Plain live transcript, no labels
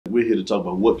we're here to talk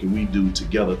about what can we do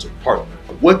together to partner.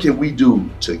 What can we do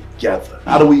together?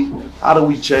 How do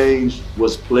we change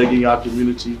what's plaguing our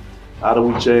community? How do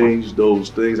we change those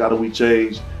things? How do we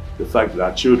change the fact that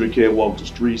our children can't walk the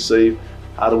streets safe?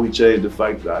 How do we change the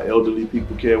fact that our elderly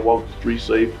people can't walk the streets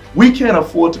safe? We can't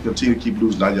afford to continue to keep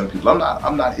losing our young people.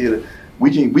 I'm not here to, we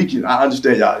can, I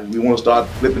understand y'all, we want to start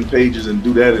flipping pages and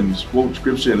do that and quote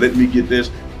scripture and let me get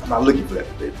this. I'm not looking for that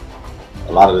today.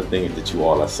 A lot of the things that you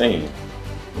all are saying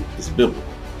is biblical.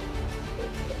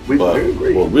 But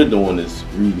what we're doing is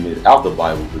reading it out the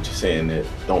Bible, but you're saying that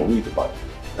don't read the Bible.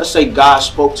 Let's say God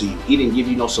spoke to you. He didn't give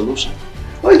you no solution.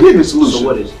 Well, he gave me a solution. So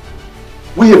what is it?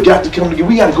 We have got to come together.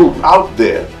 We got to go out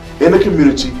there in the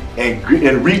community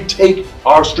and retake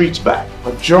our streets back.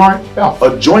 A joint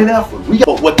effort. A joint effort.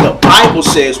 But what the Bible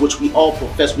says, which we all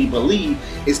profess we believe,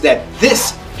 is that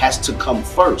this has to come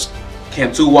first.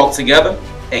 Can two walk together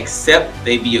except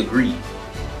they be agreed?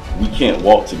 We can't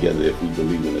walk together if we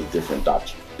believe in a different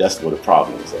doctrine. That's what the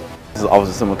problem is. This is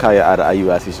Officer Semachiah out of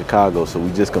IUIC Chicago. So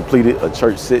we just completed a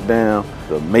church sit down.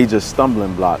 The major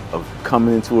stumbling block of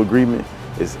coming into agreement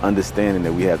is understanding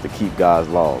that we have to keep God's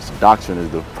laws. So doctrine is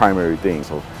the primary thing.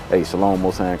 So hey, shalom,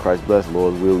 Most High in Christ bless.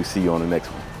 Lord's will, we see you on the next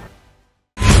one.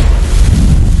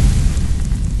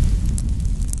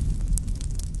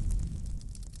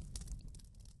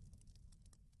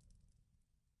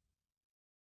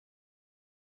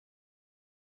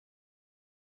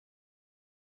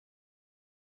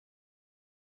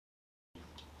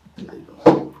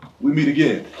 We meet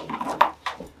again.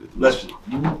 Bless you.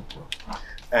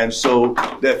 And so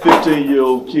that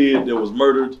 15-year-old kid that was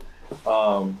murdered,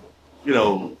 you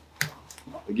know,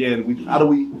 again, how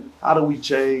do we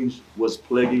change what's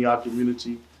plaguing our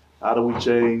community? How do we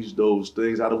change those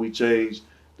things? How do we change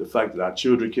the fact that our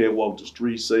children can't walk the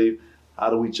streets safe?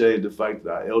 How do we change the fact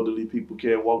that our elderly people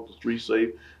can't walk the streets safe?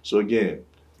 So again,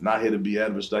 not here to be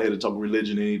adverse, not here to talk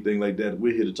religion or anything like that.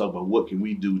 We're here to talk about what can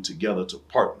we do together to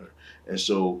partner. And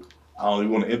so I don't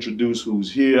even want to introduce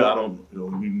who's here. I don't, you know,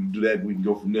 we can do that. We can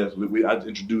go from there. So I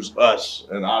introduce us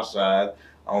and our side.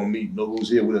 I don't know who's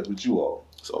here with us, with you all.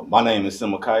 So my name is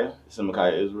Semachiah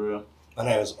Israel. My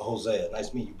name is Hosea. Nice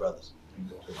to meet you, brothers.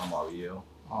 I'm Ariel.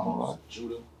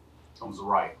 Judah. I'm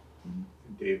Zariah.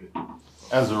 David.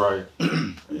 Azariah.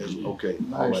 Okay.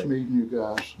 Nice meeting you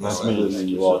guys. Nice meeting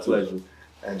you all. all. Pleasure.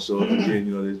 And so again,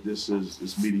 you know, this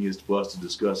meeting is for us to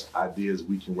discuss ideas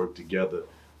we can work together,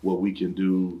 what we can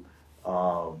do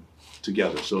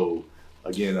together. So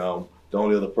again, the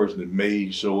only other person that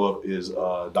may show up is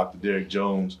Dr. Derek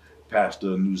Jones,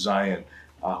 pastor of New Zion.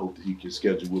 I hope that he can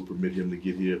schedule will permit him to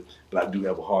get here. But I do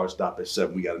have a hard stop at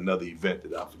 7. We got another event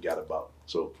that I forgot about.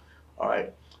 So, all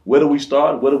right, where do we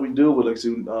start? What do we do? Well, let's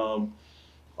see,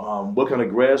 what kind of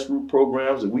grassroots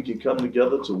programs that we can come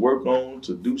together to work on,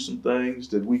 to do some things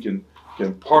that we can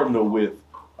partner with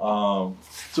to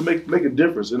make a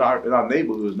difference in our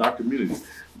neighborhoods, in our community.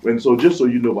 And so, just so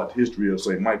you know about the history of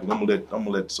St. Michael, I'm gonna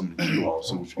let some of you all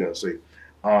see what you gotta say.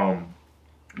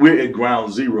 We're at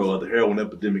ground zero of the heroin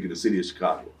epidemic in the city of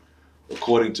Chicago.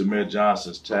 According to Mayor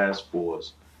Johnson's task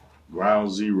force,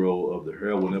 ground zero of the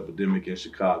heroin epidemic in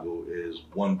Chicago is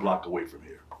 1 block away from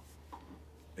here.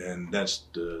 And that's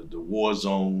the war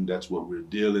zone. That's what we're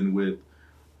dealing with.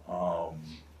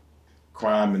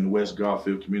 Crime in the West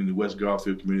Garfield community. West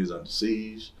Garfield community is under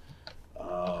siege.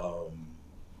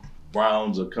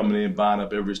 Browns are coming in, buying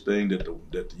up everything that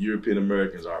the European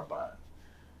Americans are buying.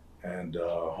 And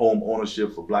home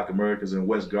ownership for Black Americans in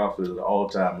West Garfield is at an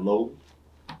all-time low.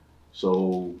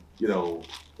 So, you know,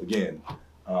 again,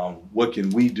 what can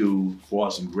we do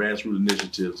for some grassroots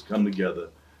initiatives to come together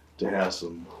to have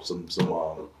some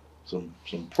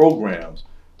programs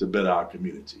to better our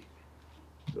community?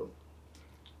 So.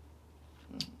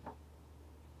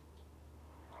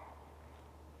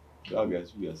 I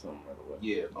guess you got something right away.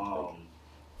 Yeah.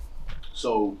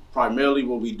 So primarily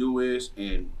what we do is,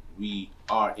 and we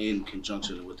are in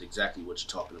conjunction with exactly what you're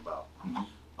talking about.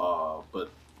 But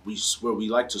where we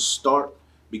like to start,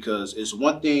 because it's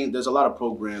one thing, there's a lot of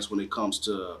programs when it comes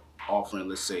to offering,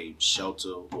 let's say,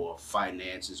 shelter or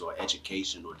finances or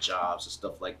education or jobs and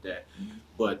stuff like that.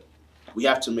 But we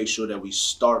have to make sure that we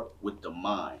start with the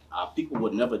mind. Our people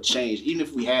would never change. Even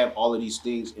if we have all of these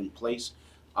things in place,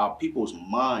 our people's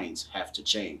minds have to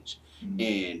change.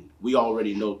 And we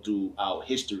already know through our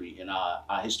history and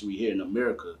our history here in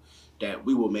America that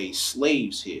we were made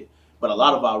slaves here. But a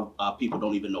lot of our people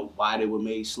don't even know why they were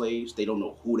made slaves. They don't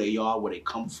know who they are, where they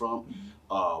come from.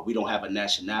 We don't have a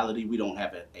nationality. We don't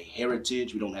have a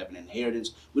heritage. We don't have an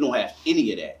inheritance. We don't have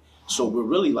any of that. So we're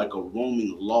really like a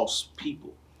roaming lost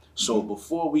people. So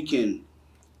before we can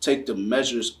take the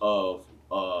measures of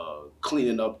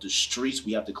cleaning up the streets,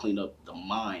 we have to clean up the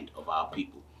mind of our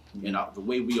people. And the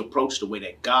way we approach, the way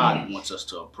that God wants us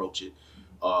to approach it,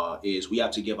 is we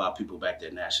have to give our people back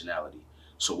their nationality.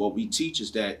 So what we teach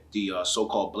is that the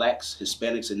so-called blacks,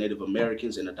 Hispanics, and Native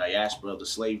Americans in the diaspora of the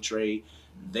slave trade,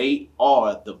 they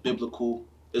are the biblical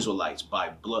Israelites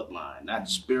by bloodline, not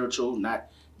spiritual, not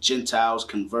Gentiles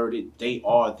converted. They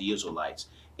are the Israelites.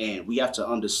 And we have to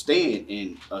understand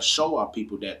and show our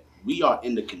people that we are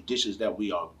in the conditions that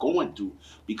we are going through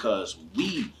because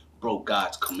we broke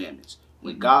God's commandments.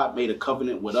 When God made a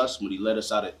covenant with us, when he led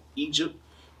us out of Egypt,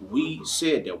 we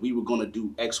said that we were going to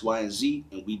do X, Y, and Z,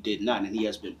 and we did not. And he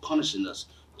has been punishing us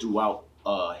throughout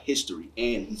history,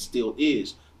 and he still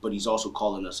is, but he's also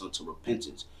calling us unto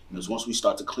repentance. Because once we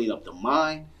start to clean up the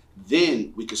mind,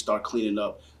 then we can start cleaning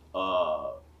up,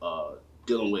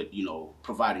 dealing with,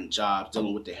 providing jobs,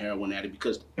 dealing with the heroin addict.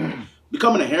 Because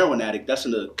becoming a heroin addict, that's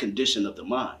in the condition of the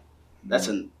mind. That's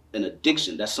an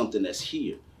addiction. That's something that's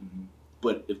here.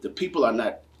 But if the people are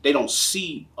not, they don't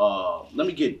see. Let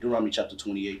me get Deuteronomy chapter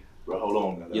 28. Bro, hold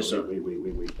on. Now. Yes, sir.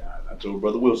 Wait. I told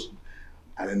Brother Wilson,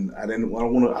 I don't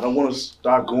want to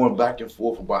start going back and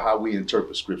forth about how we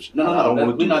interpret Scripture. No, I don't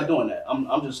want to do we're not that. doing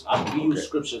that. We use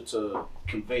Scripture to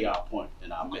convey our point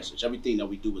and our message. Everything that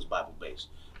we do is Bible based.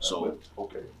 So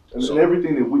okay, and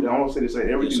everything that we, I don't say to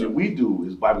say everything Yes, that we do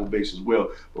is Bible based as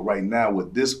well. But right now,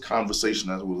 what this conversation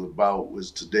that was about was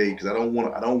today, because I don't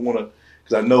want to,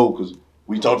 because I know, because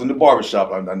we talked in the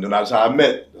barbershop. I know that's how I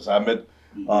met.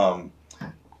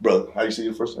 Brother, how you say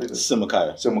your first name?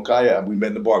 Semachiah. Semachiah. We met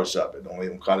in the barbershop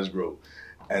on Cottage Grove.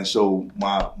 And so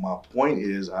my point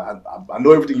is, I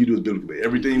know everything you do is biblically based.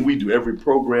 Everything we do, every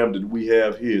program that we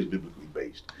have here is biblically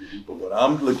based. But what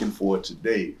I'm looking for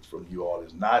today from you all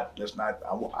is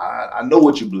I know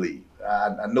what you believe.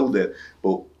 I know that.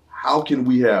 But how can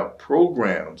we have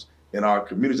programs in our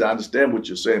communities? I understand what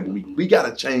you're saying, but we got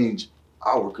to change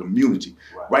our community.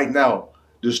 Right now,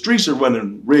 the streets are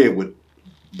running red with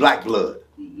black blood.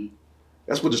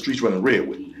 That's what the streets running red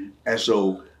with. And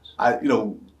so,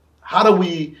 how do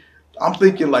we, I'm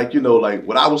thinking like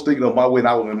what I was thinking on my way, and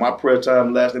I was in my prayer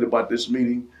time last night about this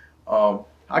meeting,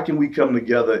 how can we come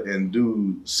together and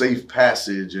do safe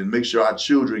passage and make sure our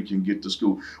children can get to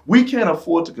school? We can't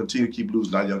afford to continue to keep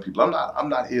losing our young people. I'm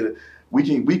not here to, we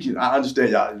can, I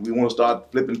understand y'all, we want to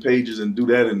start flipping pages and do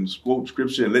that and quote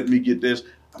scripture and let me get this.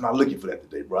 I'm not looking for that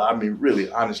today, bro. I mean,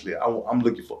 really, honestly, I'm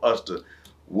looking for us to,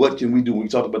 what can we do? We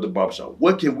talked about the barbershop.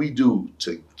 What can we do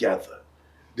together?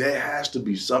 There has to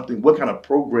be something. What kind of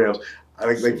programs?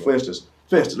 Like for instance,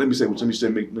 let me say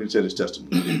this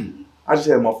testimony. I just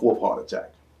had my 4th heart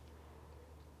attack.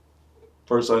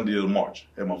 First Sunday of March,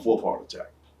 I had my 4th heart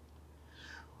attack.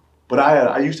 But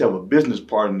I used to have a business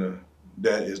partner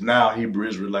that is now Hebrew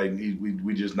Israelite, and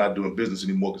we just not doing business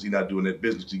anymore because he's not doing that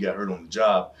business. He got hurt on the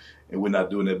job, and we're not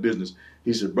doing that business.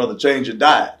 He said, "Brother, change your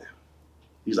diet."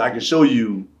 He said, "I can show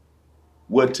you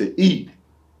what to eat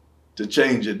to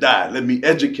change your diet. Let me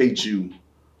educate you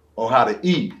on how to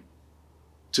eat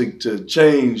to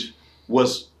change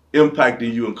what's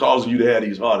impacting you and causing you to have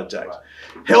these heart attacks."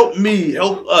 Help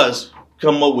us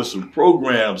come up with some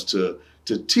programs to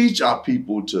teach our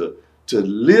people to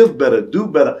live better, do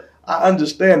better. I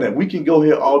understand that. We can go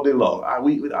here all day long. I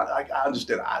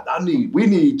understand. We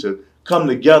need to come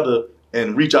together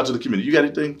and reach out to the community. You got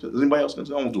anything? Does anybody else? I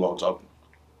don't do all the talking.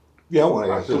 Yeah, I want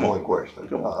to answer one question.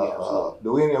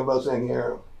 Do any of us in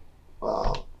here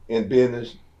in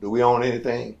business, do we own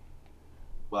anything?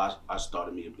 Well, I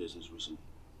started me a business recently.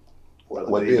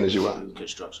 What business you run?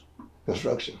 Construction.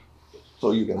 Construction.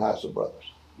 So you can hire some brothers.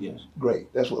 Yes.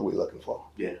 Great. That's what we're looking for.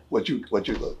 Yeah. What you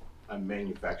look? I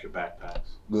manufacture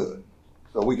backpacks. Good.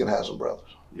 So we can have some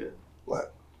brothers. Yeah.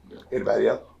 What? Yeah. Anybody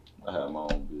else? I have my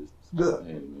own business.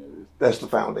 Good. That's the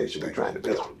foundation we're trying to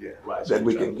build. Yeah. Right. That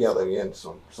we can gather in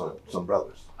some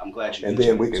brothers. I'm glad you. And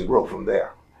then we can grow from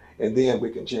there. And then we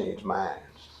can change minds.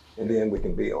 And then we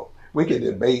can build. We can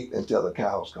debate until the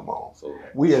cows come home. So,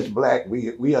 We as black,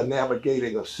 we are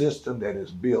navigating a system that is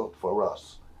built for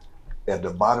us at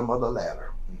the bottom of the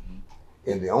ladder.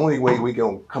 And the only way we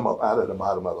can come up out of the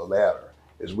bottom of the ladder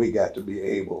is we got to be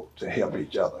able to help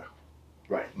each other.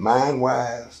 Right.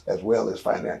 Mind-wise as well as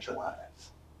financial-wise.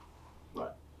 Right.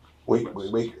 We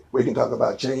can talk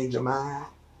about change of mind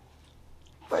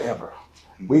forever.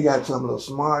 We got some of the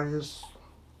smartest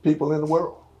people in the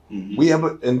world. We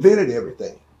have invented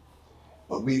everything,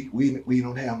 but we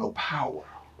don't have no power.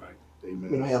 Right.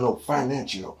 Amen. We don't have no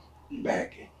financial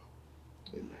backing.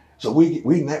 Amen. So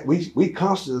we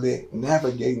constantly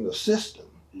navigating a system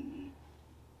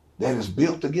that is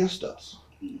built against us.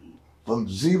 From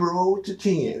 0 to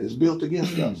 10 is built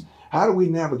against us. How do we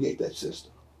navigate that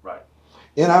system? Right.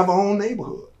 in our own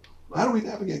neighborhood. How do we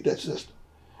navigate that system?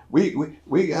 We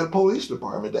got a police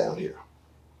department down here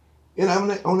in our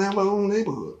own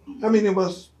neighborhood. How many of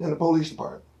us in the police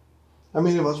department? How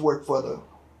many of us work for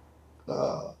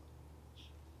the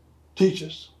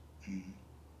teachers?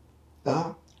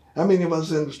 How many of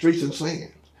us in the streets and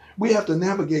sands? We have to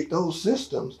navigate those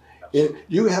systems. And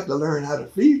you have to learn how to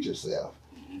feed yourself.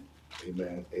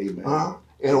 Amen. Amen.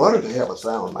 In order to have a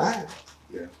sound mind.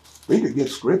 Yeah. We could get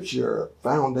scripture,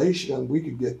 foundation, we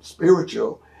could get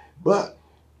spiritual, but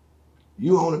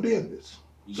you own a business.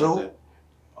 So,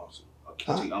 awesome.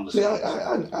 See,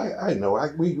 I know.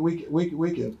 We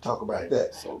can talk about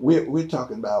that. So, we're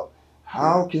talking about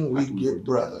how can we get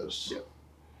brothers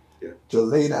to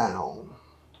lay down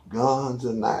guns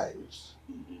and knives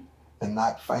and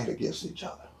not fight against each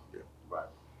other. Right.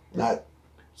 Not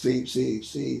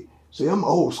see. I'm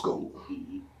old school.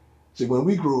 See, when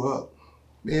we grew up,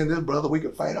 me and this brother, we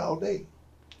could fight all day,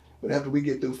 but after we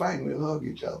get through fighting, we'll hug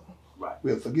each other. Right.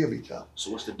 We'll forgive each other.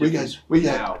 So what's the difference? We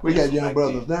got young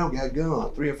brothers now got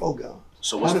guns, 3 or 4 guns.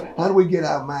 So how do we get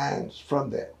our minds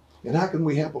from that? And how can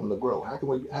we help them to grow? How can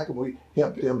we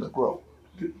help them to grow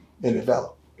and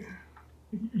develop?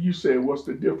 You said, what's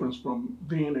the difference from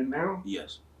then and now?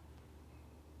 Yes.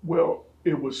 Well,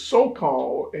 it was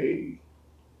so-called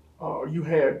you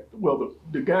had,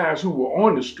 the guys who were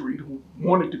on the street, who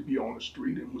wanted to be on the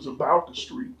street and was about the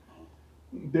street,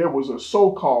 there was a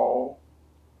so-called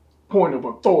point of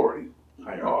authority,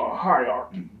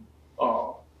 hierarchy.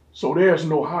 So there's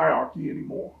no hierarchy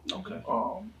anymore. Okay.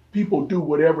 People do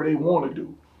whatever they want to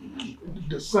do.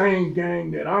 The same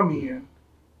gang that I'm in,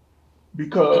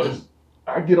 because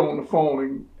I get on the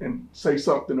phone and say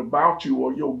something about you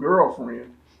or your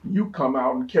girlfriend, you come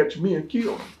out and catch me and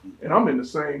kill me, and I'm in the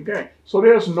same gang. So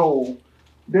there's no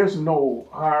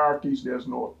hierarchies, there's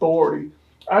no authority.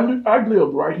 I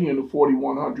lived right here in the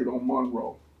 4100 on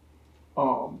Monroe.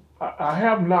 I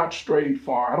have not strayed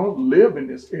far. I don't live in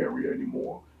this area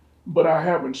anymore, but I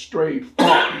haven't strayed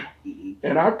far.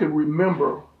 And I can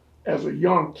remember as a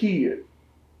young kid,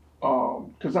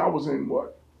 because I was in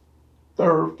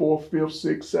 3rd, 4th, 5th,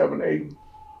 6th, 7th, 8th,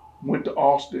 went to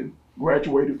Austin,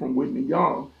 graduated from Whitney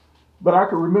Young. But I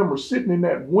can remember sitting in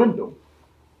that window,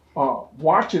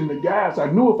 watching the guys.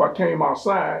 I knew if I came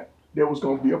outside, there was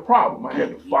going to be a problem. I had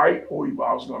to fight, or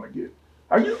I was going to get.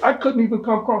 I couldn't even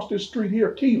come across this street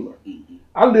here, Keeler.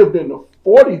 I lived in the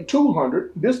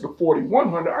 4200. This is the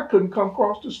 4100. I couldn't come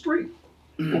across the street.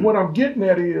 But what I'm getting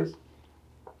at is,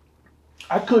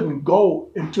 I couldn't go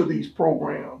into these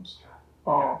programs.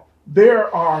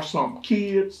 There are some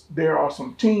kids, there are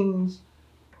some teens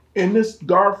in this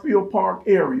Garfield Park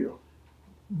area.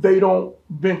 They don't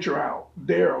venture out.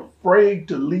 They're afraid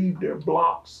to leave their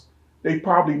blocks. They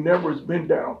probably never has been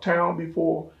downtown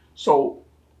before. So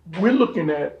we're looking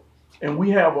at, and we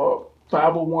have a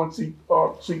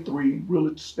 501c3 real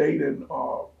estate and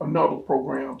other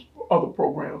programs,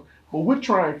 but we're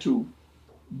trying to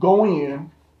go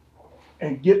in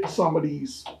and get some of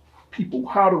these people.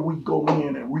 How do we go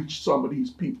in and reach some of these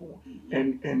people?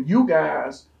 And you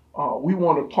guys, we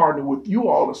want to partner with you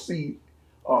all to see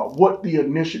what the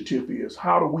initiative is.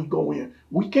 How do we go in?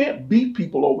 We can't beat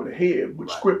people over the head with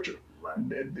scripture.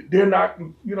 Right. They're not,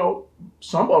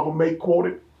 some of them may quote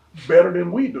it better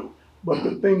than we do. But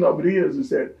the thing of it is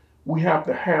that we have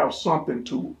to have something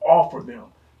to offer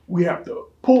them. We have to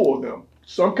pull them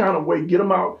some kind of way, get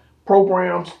them out,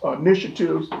 programs,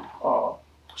 initiatives,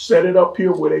 set it up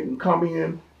here where they can come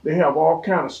in. They have all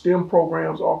kind of STEM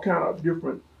programs, all kind of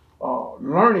different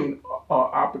learning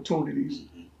opportunities.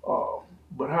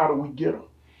 But how do we get them?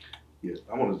 Yeah,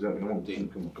 I want to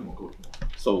come on, Coach.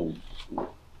 So,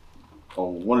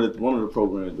 one of the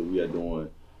programs that we are doing,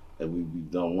 that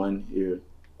we've done one here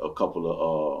a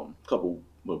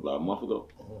month ago.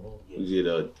 We did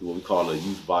what we call a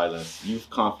youth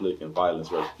conflict and violence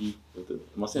youth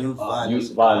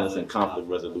violence and conflict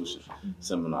resolution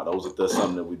seminar. That's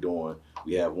something that we're doing.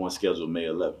 We have one scheduled May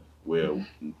 11th, where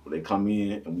they come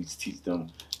in and we teach them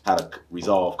how to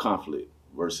resolve conflict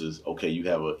versus, okay, you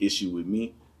have an issue with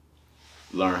me,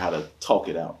 learn how to talk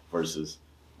it out versus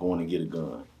going and get a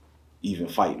gun, even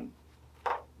fighting.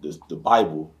 The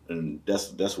Bible, and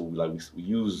that's what we like. We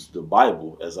use the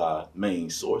Bible as our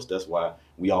main source. That's why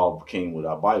we all came with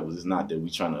our Bibles. It's not that we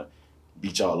trying to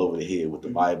beat y'all over the head with the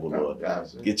Bible or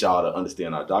get y'all to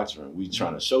understand our doctrine. We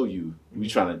trying to show you.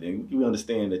 We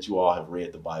understand that you all have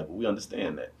read the Bible. We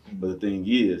understand that. But the thing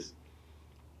is,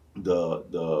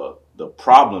 the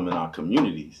problem in our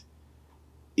communities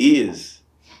is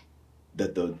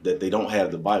that they don't have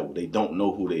the Bible. They don't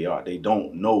know who they are. They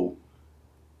don't know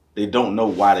they don't know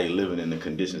why they living in the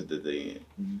conditions that they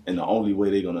in. And the only way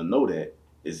they're gonna know that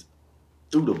is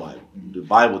through the Bible. The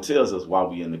Bible tells us why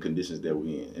we in the conditions that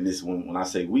we in. And this when I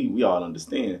say we all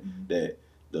understand that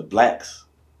the blacks,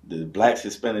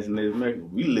 Hispanics, and Native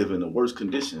Americans, we live in the worst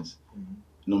conditions,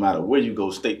 no matter where you go,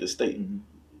 state to state.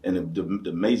 And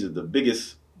the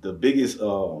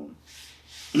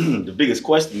biggest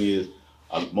question is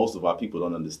most of our people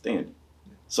don't understand it.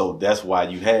 So that's why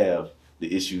you have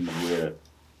the issues where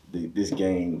this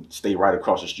gang stay right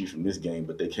across the street from this gang,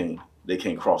 but they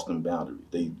can't cross them boundaries.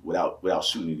 They without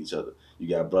shooting at each other. You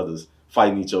got brothers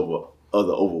fighting each other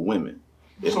over women.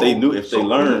 If they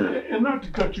learn. And not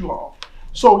to cut you off.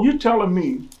 So you're telling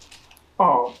me,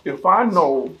 if I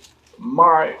know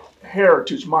my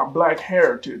heritage, my black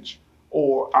heritage,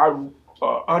 or I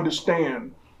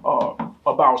understand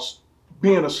about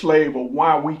being a slave or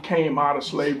why we came out of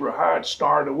slavery, how it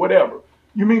started, or whatever.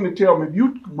 You mean to tell me if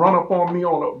you run up on me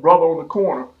on a brother on the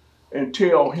corner and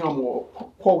tell him or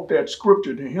quote that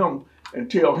scripture to him and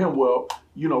tell him, well,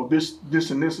 you know, this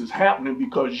and this is happening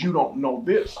because you don't know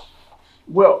this.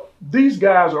 Well, these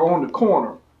guys are on the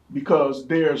corner because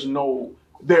they're been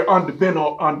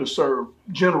underserved,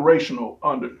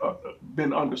 been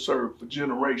underserved for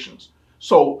generations.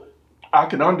 So I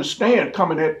can understand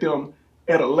coming at them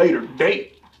at a later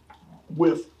date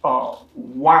with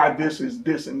why this is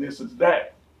this and this is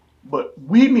that. But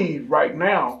we need right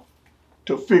now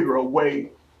to figure a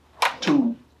way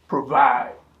to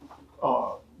provide,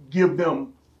 give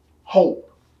them hope,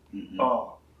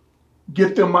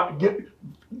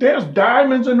 there's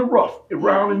diamonds in the rough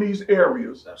around in these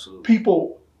areas. Absolutely.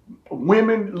 People,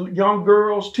 women, young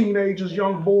girls, teenagers,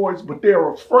 young boys, but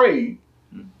they're afraid.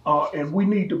 And we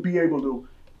need to be able to,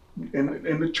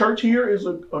 and the church here is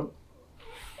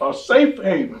a safe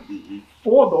haven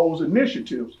for those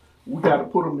initiatives. We got to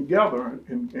put them together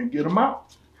and get them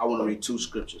out. I want to read 2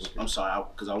 scriptures. I'm sorry,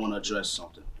 because I want to address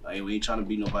something. We ain't trying to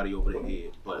beat nobody over the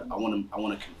head, but I want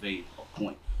to convey a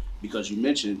point, because you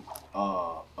mentioned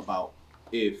about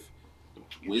if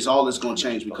it's all that's going to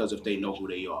change because if they know who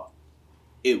they are.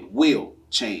 It will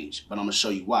change, but I'm going to show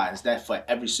you why. Is that for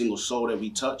every single soul that we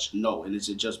touch? No. And is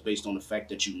it just based on the fact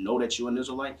that you know that you're an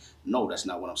Israelite? No, that's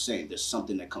not what I'm saying. There's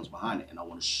something that comes behind it, and I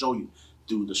want to show you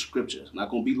through the scriptures. I'm not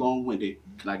going to be long-winded.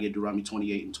 Can I get Deuteronomy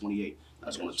 28 and 28? I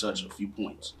just want to touch a few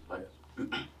points.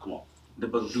 Come on. The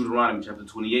book of Deuteronomy, chapter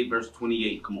 28, verse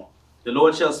 28. Come on. The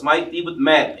Lord shall smite thee with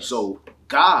madness. So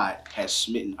God has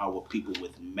smitten our people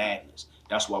with madness.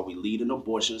 That's why we lead in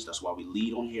abortions. That's why we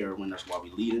lead on heroin. That's why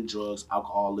we lead in drugs,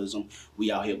 alcoholism. We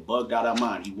out here bugged out our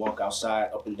mind. You walk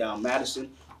outside up and down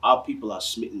Madison, our people are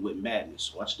smitten with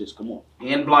madness. Watch this. Come on.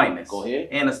 And blindness. Go ahead.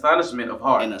 And astonishment of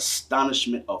heart. And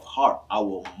astonishment of heart.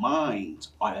 Our minds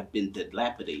have been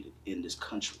dilapidated in this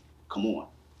country. Come on.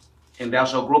 And thou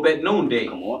shalt grope at noonday.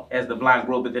 Come on. As the blind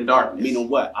gropeth in darkness. Meaning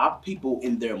what? Our people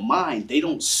in their mind, they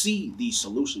don't see these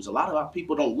solutions. A lot of our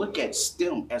people don't look at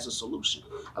STEM as a solution.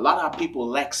 A lot of our people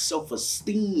lack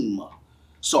self-esteem.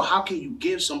 So how can you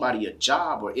give somebody a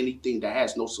job or anything that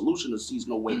has no solution or sees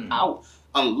no way out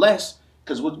unless,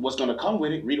 because what's going to come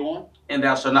with it, read on. And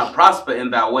thou shalt not prosper in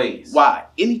thy ways. Why?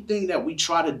 Anything that we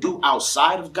try to do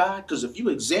outside of God, because if you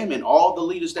examine all the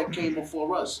leaders that came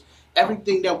before us,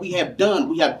 everything that we have done,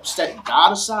 we have set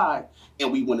God aside and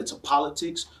we went into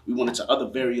politics. We went into other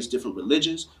various different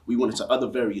religions. We went into other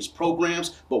various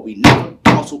programs, but we never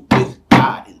counseled with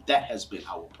God. And that has been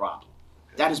our problem.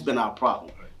 That has been our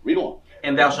problem. Read on.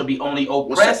 And thou shalt be only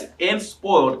oppressed and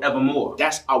spoiled evermore.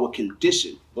 That's our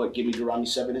condition. But give me Deuteronomy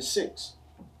 7 and 6.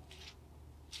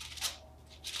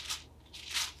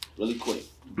 Really quick.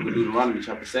 Deuteronomy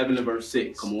chapter 7 and verse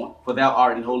 6. Come on. For thou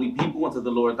art an holy people unto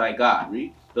the Lord thy God.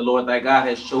 Read. The Lord thy God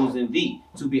has chosen thee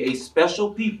to be a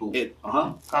special people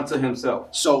unto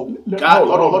himself. So God,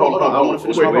 hold on. I want to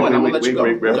finish my point. I'm going to let you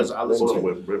go because I listen to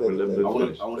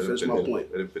you. I want to finish my point.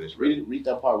 Read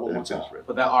that part one more time.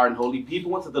 For thou art an holy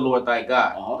people unto the Lord thy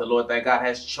God. The Lord thy God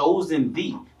has chosen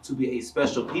thee to be a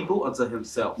special people unto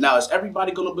himself. Now, is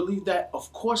everybody going to believe that?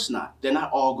 Of course not. They're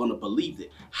not all going to believe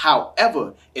it.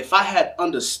 However, if I had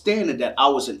understanding that I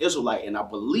was an Israelite and I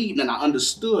believed and I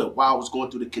understood why I was going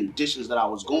through the conditions that I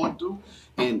was going through,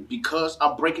 and because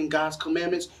I'm breaking God's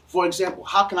commandments, for example,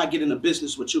 how can I get in a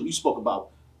business with you? You spoke about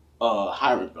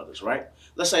hiring brothers, right?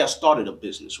 Let's say I started a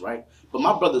business, right? But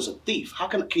my brother's a thief.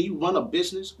 Can you run a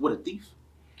business with a thief?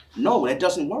 No, that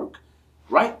doesn't work,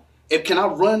 right? Can I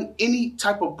run any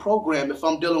type of program if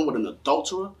I'm dealing with an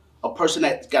adulterer, a person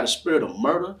that's got a spirit of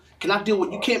murder? Can I deal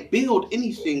with, you can't build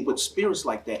anything with spirits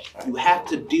like that. You have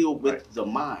to deal with the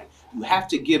mind. You have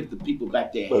to give the people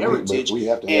back their But heritage, we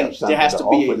have to and have something there has to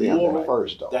be offer a them moral.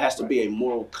 first, though. There has to be a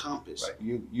moral compass.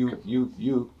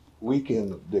 We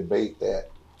can debate that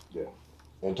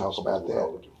and talk about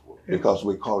that because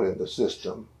we caught in the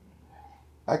system.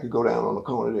 I could go down on the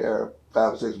corner there,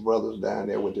 5 or 6 brothers down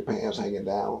there with their pants hanging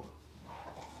down,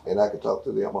 and I could talk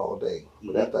to them all day.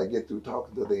 But after I get through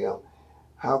talking to them,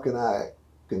 how can I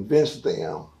convince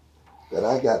them that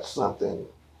I got something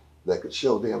that could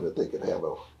show them that they could have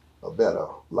a better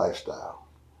lifestyle,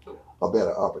 a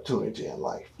better opportunity in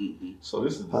life? So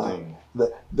this is the thing.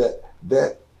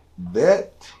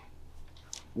 That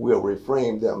will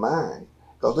reframe their mind,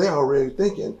 because they're already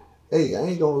thinking, hey, I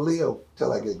ain't gonna live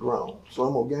till I get grown, so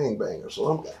I'm a gangbanger.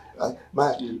 So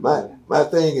my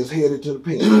thing is headed to the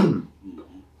pen.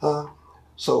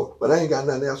 So, but I ain't got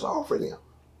nothing else to offer them.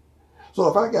 So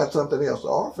if I got something else to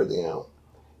offer them,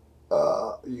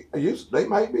 they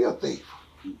might be a thief,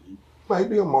 might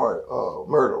be a murderer,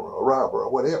 a robber, or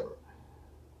whatever,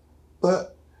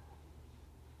 but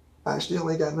I still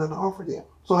ain't got nothing to offer them.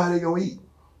 So how they gonna eat?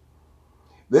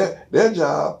 Their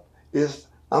job is,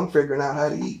 I'm figuring out how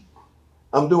to eat.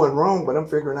 I'm doing wrong, but I'm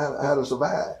figuring out how to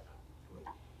survive.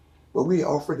 But we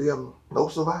offer them no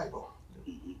survival.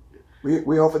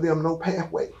 We offer them no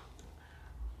pathway.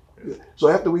 So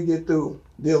after we get through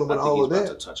dealing with all of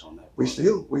that, we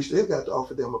still got to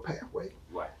offer them a pathway.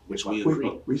 Right, which we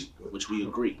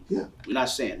agree. Yeah. We're not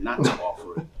saying not to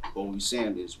offer it, but what we're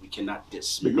saying is we cannot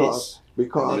dismiss.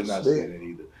 Because They're not saying it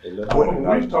either.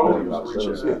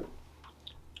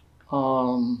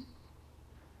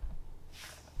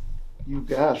 You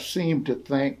guys seem to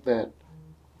think that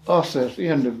us as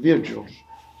individuals,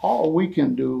 all we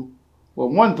can do, well,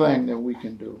 one thing that we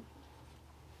can do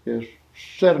is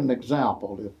set an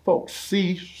example. If folks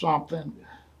see something,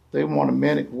 they want to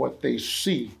mimic what they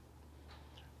see.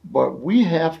 But we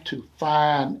have to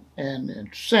find an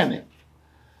incentive.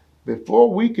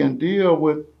 Before we can deal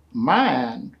with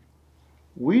mind,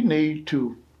 we need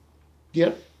to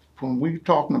get, when we're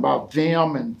talking about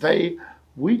them and they,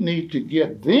 we need to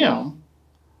get them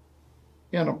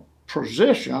in a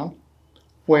position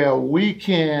where we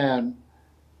can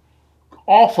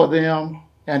offer them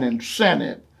an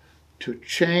incentive to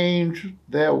change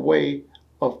their way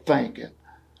of thinking.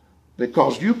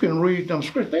 Because you can read them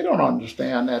scriptures, they don't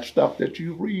understand that stuff that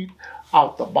you read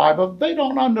out the Bible. They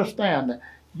don't understand that.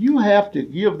 You have to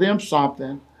give them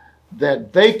something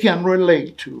that they can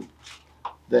relate to,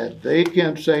 that they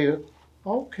can say,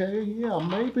 okay, yeah,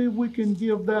 maybe we can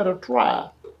give that a try.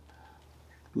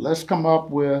 Let's come up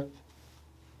with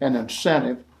an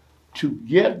incentive to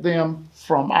get them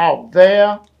from out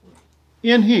there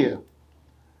in here.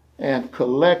 And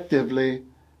collectively,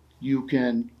 you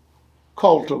can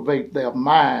cultivate their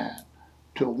mind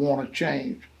to want to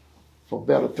change for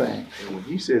better things. And when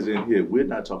he says in here, we're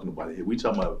not talking about it here. We're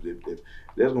talking about if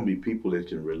there's going to be people that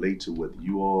can relate to what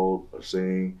you all are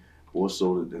saying more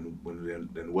so than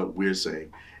what we're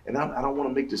saying. And I don't want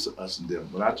to make this us and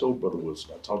them. When I told Brother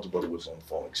Wilson, I talked to Brother Wilson on the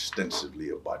phone extensively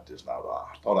about this. Now,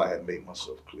 I thought I had made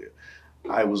myself clear.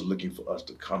 I was looking for us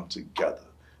to come together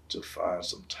to find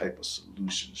some type of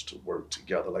solutions to work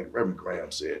together. Like Reverend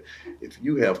Graham said, if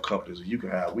you have companies, you can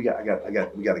have. We got a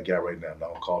guy right now. I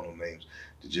don't call no names.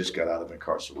 That just got out of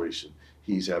incarceration.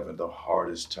 He's having the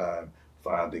hardest time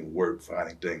finding work,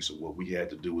 finding things. So what we had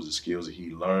to do was the skills that he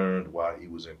learned while he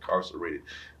was incarcerated.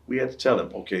 We had to tell him,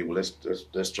 okay, well,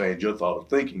 let's change your thought of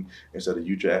thinking. Instead of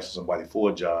you asking somebody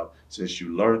for a job, since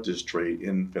you learned this trade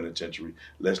in penitentiary,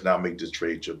 let's now make this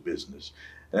trade your business.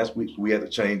 And that's we had to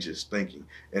change his thinking,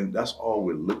 and that's all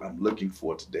I'm looking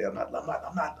for today. I'm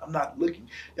not looking.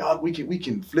 Y'all, we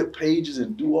can flip pages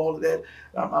and do all of that.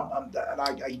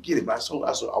 I get it. I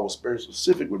was very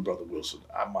specific with Brother Wilson.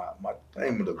 My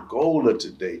aim, the goal of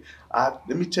today. Let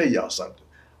me tell y'all something.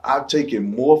 I've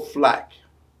taken more flack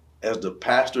as the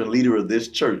pastor and leader of this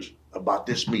church about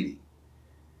this meeting.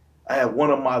 I had one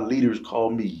of my leaders call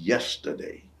me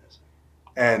yesterday,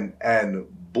 and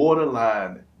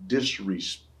borderline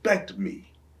disrespect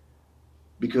me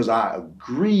because I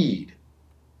agreed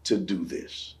to do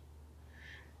this.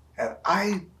 And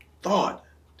I thought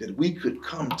that we could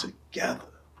come together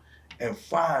and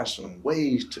find some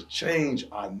ways to change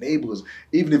our neighborhoods,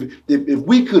 even if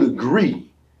we could agree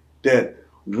that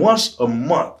once a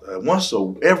month,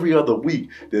 every other week,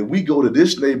 that we go to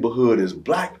this neighborhood as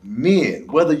black men,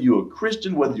 whether you're a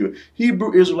Christian, whether you're a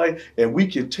Hebrew Israelite, and we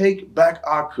can take back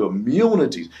our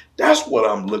communities. That's what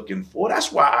I'm looking for.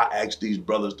 That's why I asked these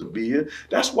brothers to be here.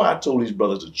 That's why I told these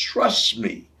brothers to trust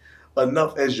me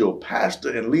enough as your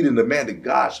pastor and leading the man that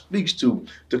God speaks to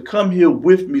come here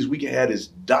with me so we can have this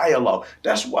dialogue.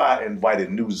 That's why I invited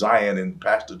New Zion and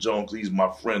Pastor Jones, he's my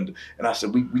friend. And I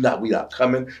said, we not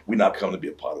coming. We're not coming to be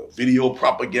a part of video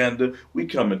propaganda. We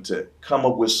coming to come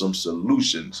up with some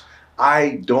solutions.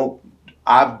 I've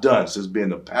done, since being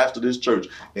the pastor of this church,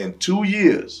 in 2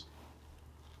 years,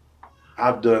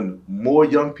 I've done more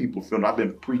young people film. I've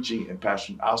been preaching and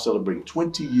pastoring. I'll celebrate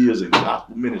 20 years in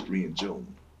gospel ministry in June.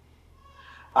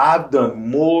 I've done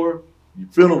more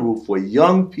funeral for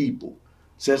young people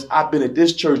since I've been at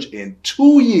this church in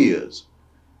 2 years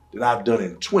than I've done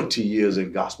in 20 years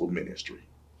in gospel ministry.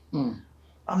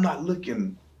 I'm not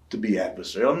looking to be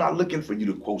adversarial. I'm not looking for you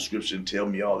to quote scripture and tell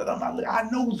me all that. I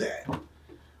know that.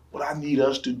 What I need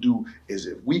us to do is,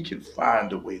 if we can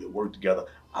find a way to work together,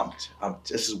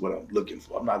 this is what I'm looking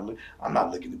for. I'm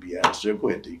not looking to be adversarial. Go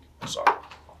ahead, Deacon. I'm sorry.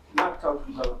 Can I talk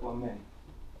to you for a minute?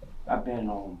 I've been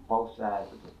on both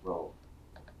sides of the road.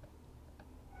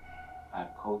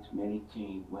 I've coached many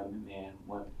teams, women, men,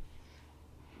 women.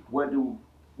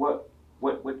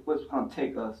 What's gonna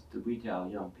take us to reach our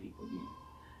young people?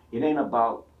 It ain't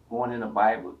about going in the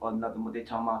Bible or nothing. What they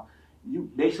talking about?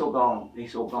 They so gone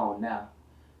now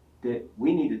that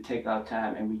we need to take our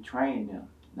time and retrain them,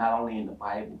 not only in the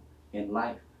Bible, in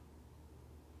life.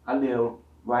 I live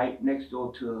right next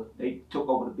door to, they took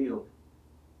over the building,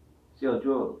 sell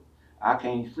drugs. I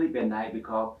can't sleep at night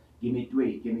because give me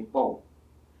 3, give me 4.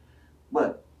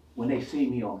 But when they see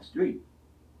me on the street,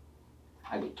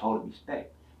 I get total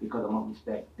respect because I'm gonna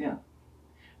respect them.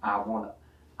 I was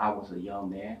a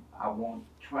young man. I want to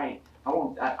train. I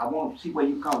want to see where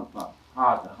you come from,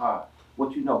 heart to heart.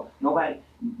 What you know. Nobody,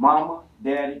 mama,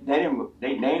 daddy, they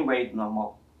ain't raised no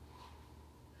more.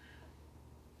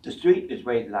 The street is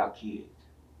raising our kids.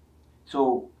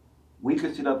 So we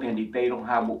could sit up and debate on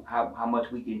how much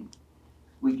we can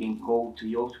go to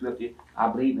your scripture. I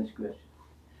believe in scripture.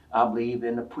 I believe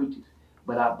in the preachers.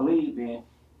 But I believe in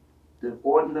the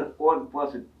order for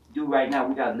us to do right now,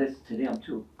 we gotta listen to them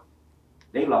too.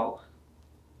 They lost.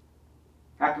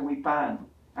 How can we find them?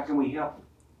 How can we help them?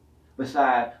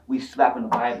 Besides, we slapping the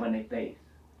Bible in their face.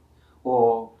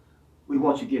 Or we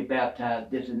want you to get baptized,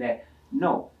 this and that.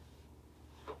 No.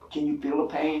 Can you feel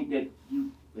the pain that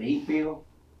he feel?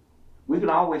 We can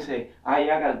always say, oh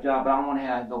yeah, I got a job, but I don't want to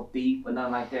have no thief or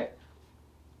nothing like that.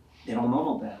 They don't know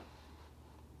no better.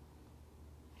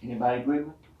 Anybody agree with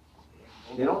me?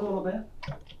 They don't know no better.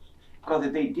 Because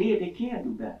if they did, they can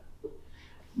do better.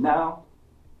 Now,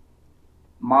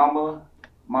 mama,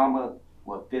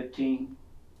 what, 15?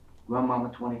 Grandmama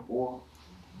 24.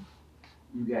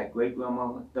 You got great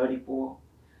grandmama 34.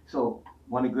 So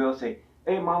one of the girls say,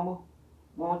 "Hey mama,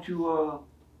 won't you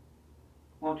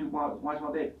watch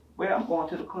my baby?" Well, I'm going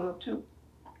to the club too.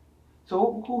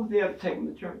 So who's there to take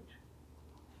them to church?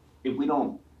 If we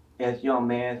don't, as young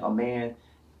man or man,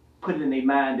 put it in their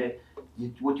mind that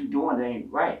what you're doing ain't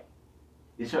right.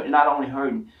 It's not only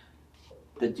hurting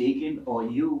the deacon or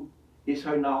you, it's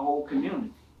hurting our whole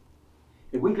community.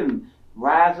 If we can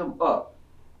rise them up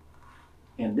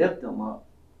and lift them up,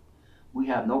 we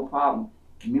have no problem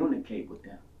communicate with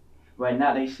them. Right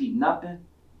now they see nothing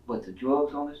but the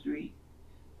drugs on the street,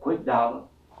 quick dollar,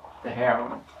 the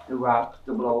heroin, the rocks,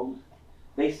 the blows.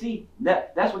 They see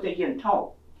that's what they're getting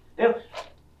taught.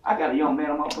 I got a young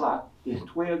man on my block, he's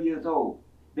 12 years old,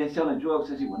 been selling drugs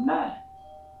since he was 9.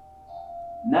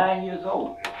 9 years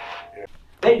old.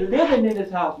 They living in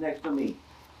this house next to me.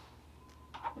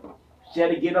 Said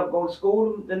to get up, go to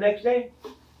school the next day.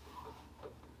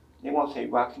 They want to say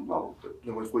rocks and rolls. I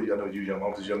know you young,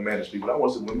 I'm this young man to speak, but I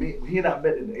want to say, when he and I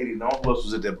met in the 80s, who else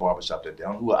was at that barbershop that day?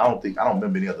 I don't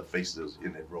remember any other faces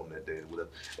in that room that day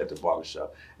at the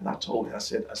barbershop. And I told him, I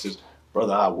said,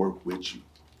 brother, I work with you.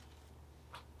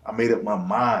 I made up my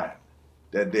mind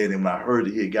that day, and when I heard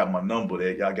that he had got my number,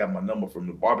 I got my number from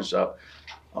the barbershop.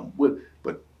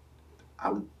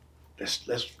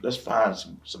 Let's find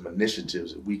some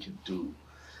initiatives that we can do.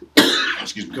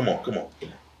 Excuse me, come on.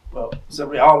 Well,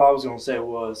 simply all I was gonna say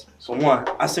was, for one,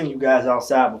 I seen you guys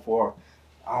outside before.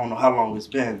 I don't know how long it's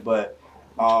been, but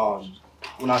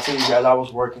when I seen you guys, I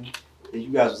was working. And you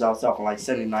guys was outside from like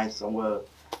 79th somewhere,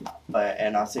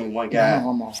 and I seen one guy.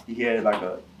 He had like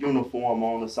a uniform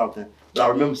on or something. But I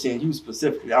remember seeing you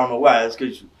specifically. I don't know why. It's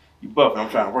because you buffing. I'm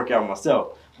trying to work out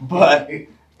myself, but.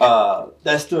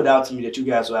 That stood out to me that you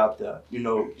guys were out there. You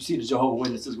know, you see the Jehovah's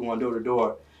Witnesses going door to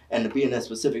door, and to be in that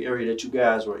specific area that you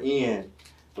guys were in.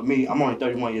 For me, I'm only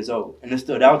 31 years old, and it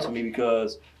stood out to me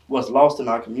because what's lost in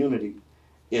our community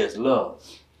is love.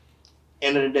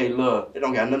 End of the day, love. It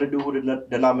don't got nothing to do with the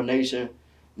denomination,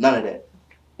 none of that.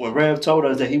 When Rev told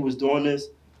us that he was doing this,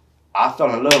 I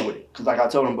fell in love with it. Because like I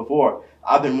told him before,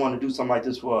 I've been wanting to do something like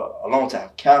this for a long time.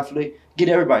 Catholic, get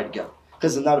everybody together.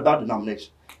 Because it's not about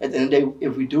denomination. At the end of the day,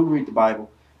 if we do read the Bible,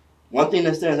 one thing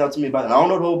that stands out to me about it, and I don't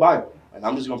know the whole Bible, and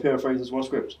I'm just going to paraphrase this one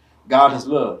scripture. God is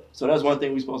love. So that's one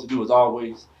thing we're supposed to do, is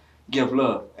always give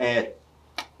love. And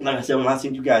like I said, when I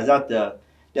seen you guys out there,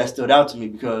 that stood out to me,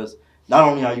 because not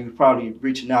only are you probably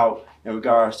reaching out in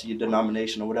regards to your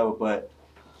denomination or whatever, but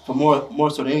for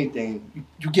more so than anything,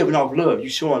 you giving off love. You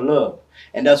showing love.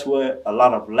 And that's what a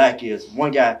lot of lack is.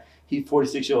 One guy, he's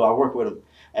 46 years old. I work with him.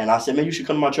 And I said, man, you should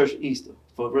come to my church for Easter,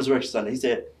 for Resurrection Sunday. He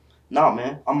said, no,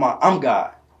 man, I'm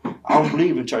God. I don't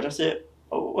believe in church. I said,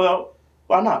 oh, well,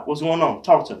 why not? What's going on?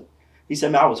 Talk to me. He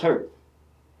said, man, I was hurt.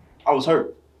 I was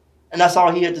hurt. And that's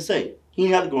all he had to say. He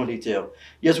didn't have to go in detail.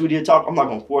 Yes, we did talk. I'm not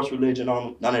going to force religion on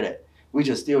him. None of that. We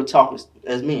just still talk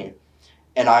as men.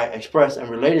 And I expressed and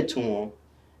related to him.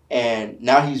 And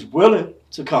now he's willing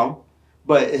to come,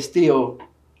 but he still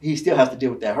has to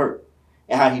deal with that hurt.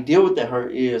 And how he deal with that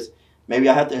hurt is, maybe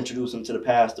I have to introduce him to the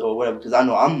pastor or whatever, because I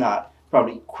know I'm not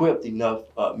probably equipped enough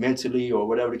mentally or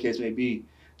whatever the case may be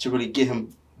to really get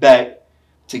him back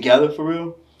together for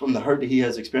real from the hurt that he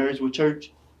has experienced with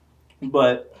church.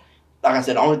 But like I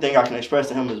said, the only thing I can express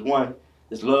to him is, one,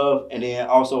 is love, and then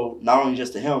also not only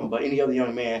just to him, but any other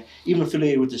young man, even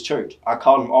affiliated with this church. I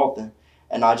call him often,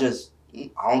 and I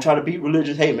don't try to be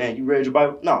religious. Hey, man, you read your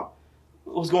Bible? No.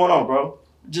 What's going on, bro?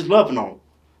 Just loving on them,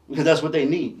 because that's what they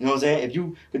need. You know what I'm saying? If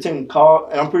you continue to call,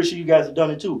 and I'm pretty sure you guys have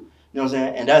done it too. You know what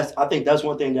I'm saying? And I think that's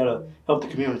one thing that'll help the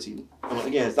community. And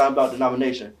again, it's not about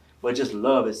denomination, but just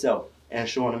love itself and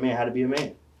showing a man how to be a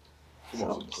man.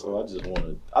 So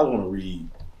I want to read,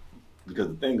 because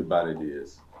the thing about it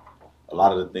is, a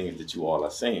lot of the things that you all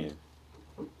are saying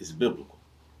is biblical.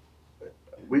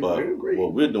 But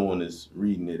what we're doing is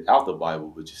reading it out the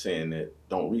Bible, but you're saying that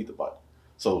don't read the Bible.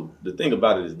 So the thing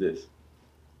about it is this: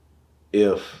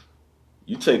 if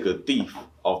you take a thief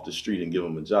off the street and give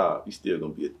him a job, he's still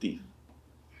gonna be a thief.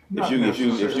 If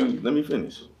you let me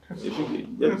finish. He's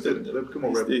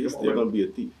still gonna be a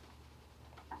thief.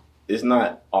 It's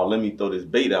not, oh, let me throw this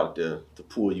bait out there to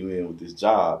pull you in with this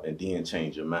job and then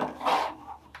change your mind.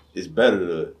 It's better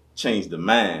to change the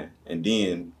mind, and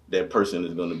then that person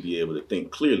is going to be able to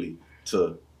think clearly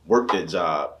to work that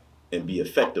job and be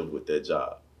effective with that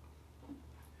job.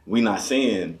 We're not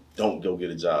saying don't go get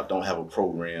a job, don't have a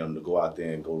program to go out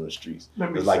there and go to the streets.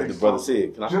 Because like the brother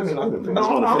said, I just want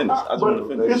to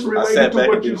finish. It's related to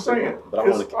what you're saying.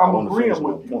 I'm agreeing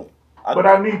with you. But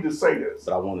I need to say this.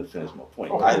 But I want to finish my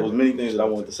point. Okay. There was many things that I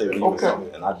wanted to say when you were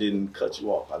talking, and I didn't cut you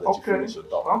off. I let you finish your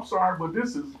thought. I'm sorry, but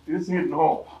it's hitting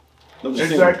home. No,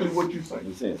 exactly what you're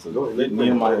saying. So let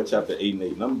Nehemiah chapter 8 and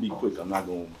 8. Let me be quick. I'm not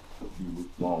going to be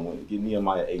long-winded. Get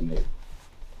Nehemiah 8 and 8.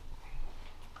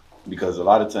 Because a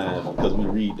lot of times, because we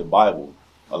read the Bible,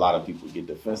 a lot of people get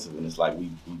defensive, and it's like we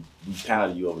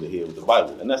pound you over the head with the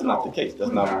Bible, and that's not the case.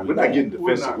 That's not what we're not getting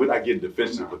defensive. We're not getting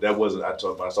defensive, but that wasn't. I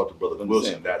talked to Brother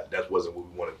Wilson. That wasn't what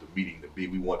we wanted the meeting to be.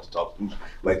 We wanted to talk through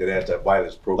like that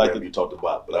anti-violence program you talked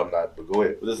about. But I'm not. But go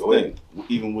ahead. But that's the thing.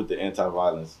 Even with the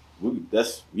anti-violence, we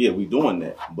doing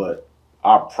that. But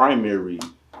our primary,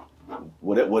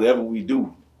 whatever we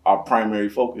do, our primary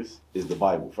focus is the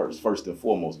Bible first and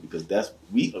foremost, because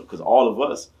because all of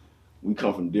us. We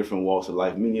come from different walks of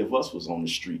life. Many of us was on the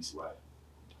streets. Right.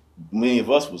 Many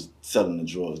of us was selling the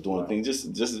drugs, doing things. Just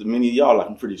as many of y'all,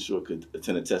 I'm pretty sure, could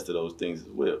attend a test to those things as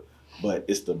well. But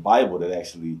it's the Bible that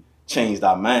actually changed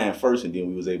our mind first, and then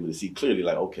we was able to see clearly,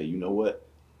 like, okay, you know what?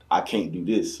 I can't do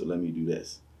this, so let me do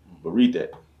this. But read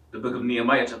that. The book of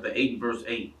Nehemiah, chapter 8, verse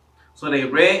 8. So they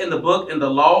read in the book in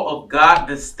the law of God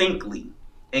distinctly,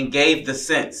 and gave the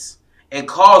sense, and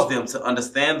caused them to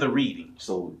understand the reading.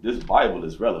 So this Bible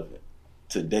is relevant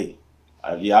today.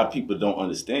 Yeah, people don't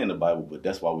understand the Bible, but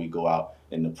that's why we go out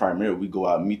in the primary. We go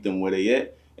out and meet them where they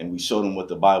at, and we show them what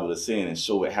the Bible is saying, and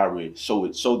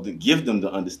give them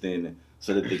the understanding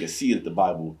so that they can see that the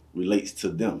Bible relates to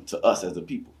them, to us as a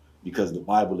people. Because the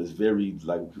Bible is very,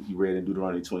 like you read in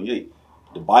Deuteronomy 28,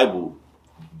 the Bible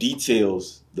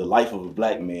details the life of a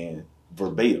black man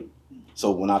verbatim.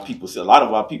 So when our people say, a lot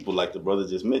of our people, like the brother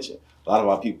just mentioned, a lot of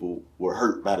our people were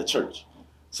hurt by the church.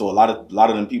 So a lot of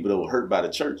them people that were hurt by the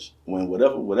church, when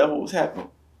whatever was happening,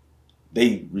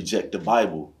 they reject the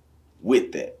Bible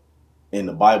with that. And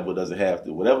the Bible doesn't have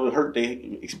to. Whatever hurt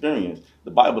they experience,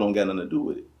 the Bible don't got nothing to do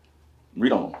with it.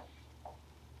 Read on.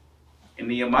 In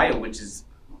Nehemiah, which is,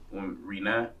 read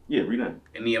 9? Yeah, read 9.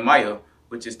 In Nehemiah,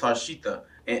 which is Tarshita,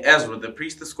 and Ezra, the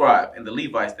priest, the scribe, and the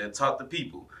Levites that taught the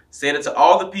people, said unto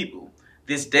all the people,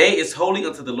 this day is holy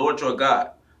unto the Lord your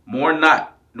God. Mourn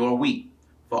not, nor weep.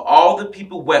 For all the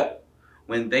people wept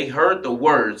when they heard the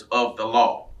words of the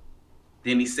law.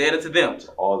 Then he said unto them,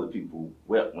 all the people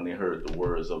wept when they heard the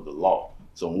words of the law.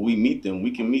 So when we meet them,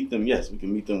 we can meet them, yes, we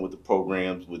can meet them with the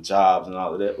programs, with jobs and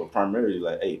all of that, but primarily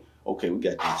like, hey, okay, we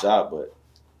got this job, but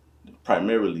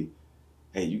primarily,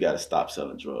 hey, you got to stop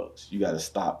selling drugs. You got to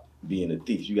stop being a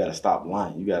thief. You got to stop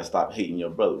lying. You got to stop hating your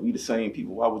brother. We the same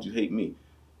people. Why would you hate me?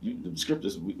 The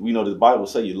scriptures, we know the Bible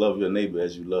say you love your neighbor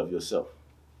as you love yourself.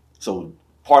 So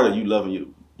part of you loving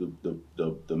you,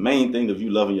 the main thing of you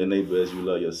loving your neighbor as you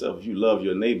love yourself, if you love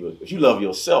your neighbor, if you love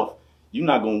yourself, you're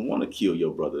not going to want to kill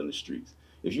your brother in the streets.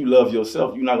 If you love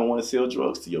yourself, you're not going to want to sell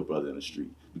drugs to your brother in the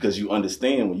street, because you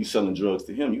understand when you're selling drugs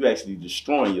to him, you actually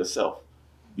destroying yourself,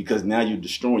 because now you're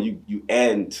destroying, you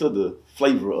adding to the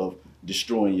flavor of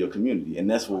destroying your community. And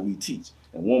that's what we teach.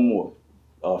 And one more,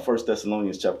 1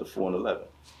 Thessalonians chapter 4 and 11.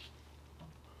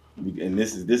 And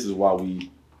this is why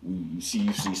you say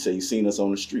you've seen us on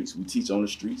the streets. We teach on the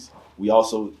streets. We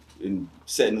also, in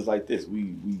settings like this,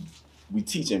 we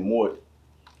teach in more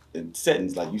in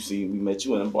settings like you see. We met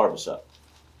you in a barbershop.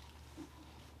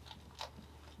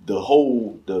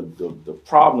 The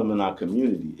problem in our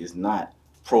community is not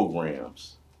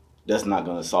programs. That's not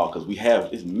going to solve, because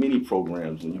it's many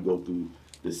programs. When you go through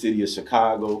the city of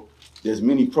Chicago, there's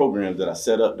many programs that are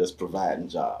set up that's providing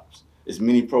jobs. There's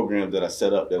many programs that are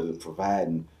set up that are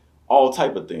providing all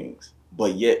type of things,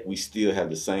 but yet we still have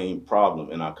the same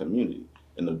problem in our community.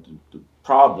 And the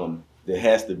problem, there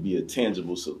has to be a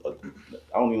tangible,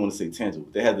 I don't even want to say tangible,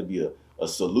 there has to be a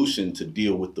solution to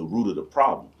deal with the root of the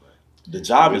problem. The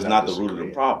job is not the root of the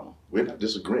problem. We're not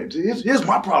disagreeing. Here's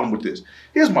my problem with this.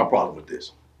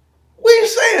 We're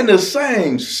saying the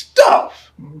same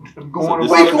stuff. Going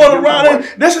around and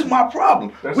this is my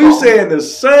problem. We're saying the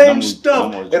same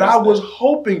stuff, and I was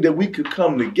hoping that we could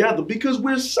come together, because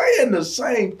we're saying the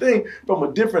same thing from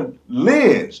a different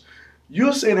lens.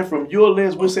 You're saying it from your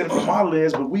lens, we're saying it from our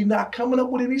lens, but we're not coming up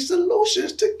with any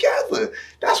solutions together.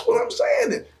 That's what I'm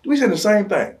saying. We're saying the same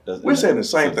thing. We're saying the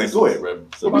same thing. Go ahead,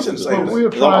 Reverend. We're saying the same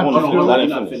thing. I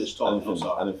didn't finish.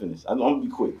 I didn't finish. I'm gonna be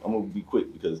quick. I'm gonna be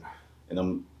quick because,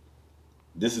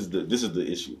 this is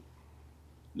the issue.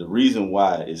 The reason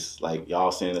why it's like y'all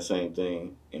saying the same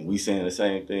thing and we saying the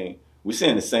same thing. We're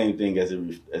saying the same thing as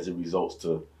it results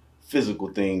to physical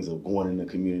things of going in the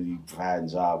community, providing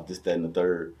jobs, this, that, and the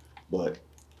third. But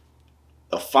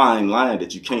a fine line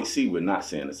that you can't see, we're not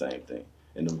saying the same thing.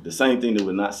 And the same thing that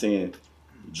we're not saying,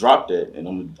 drop that, and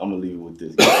I'm gonna leave it with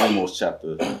this. Amos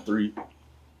chapter 3.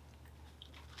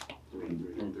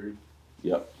 3.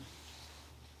 Yep.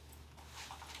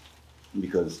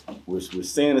 Because we're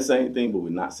saying the same thing, but we're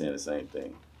not saying the same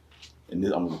thing. And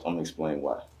this, I'm gonna explain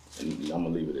why. And I'm gonna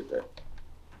leave it at that.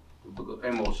 The book of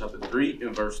Amos chapter 3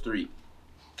 and verse 3.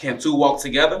 Can two walk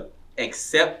together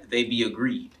except they be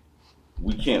agreed?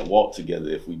 We can't walk together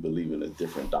if we believe in a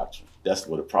different doctrine. That's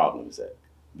where the problem is at,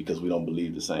 because we don't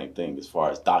believe the same thing as far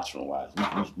as doctrine-wise.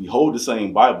 We hold the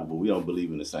same Bible, but we don't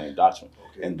believe in the same doctrine,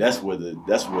 and that's where the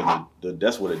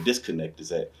disconnect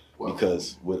is at.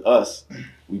 Because with us,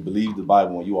 we believe the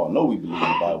Bible, and you all know we believe in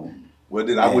the Bible. Well,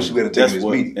 then I wish we had taken this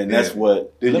meeting. And that's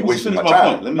what. Then you wasted my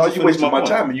time. No, you wasted my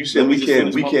time, and you said we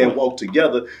can't walk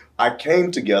together. I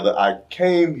came together. I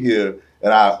came here.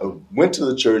 And I went to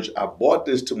the church. I brought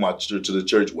this to the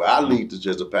church where I lead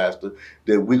as a pastor,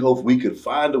 that we hope we could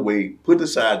find a way, put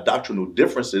aside doctrinal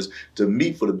differences to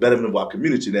meet for the betterment of our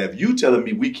community. Now, if you telling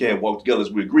me we can't walk together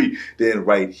as we agree, then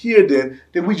right here,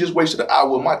 then we just wasted an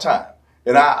hour of my time.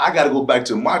 And I got to go back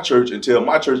to my church and tell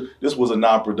my church this was a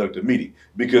non-productive meeting.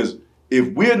 Because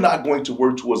if we're not going to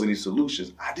work towards any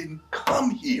solutions, I didn't come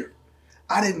here.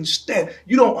 I didn't stand.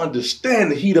 You don't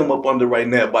understand the heat I'm up under right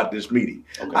now about this meeting.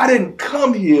 Okay. I didn't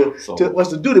come here to us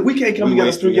to do that. We can't come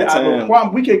together to get out of a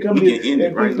problem. We can't come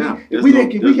here right now. We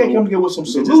can't come here with some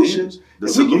solutions. The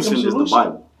solution is the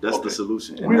Bible. That's the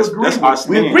solution. And that's our stance.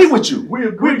 We agree with you. We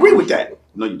agree with that.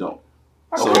 No, you don't.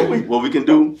 So what we can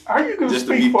do just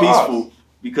to be peaceful,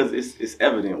 because it's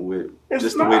evident with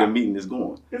just the way the meeting is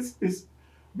going.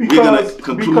 We're going to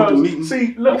conclude the meeting.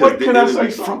 See, can I say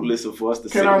something? Fruitless for us to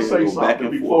sit here and go back and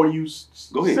forth. Before you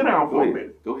go ahead. Sit down for a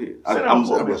minute? Go ahead. I'm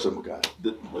going to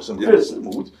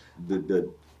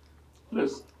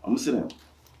sit down.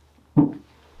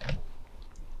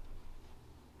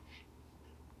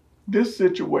 This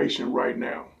situation right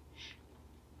now,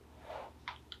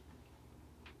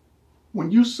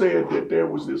 when you said that there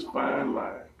was this fine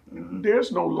line,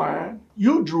 there's no line.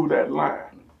 You drew that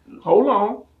line. Hold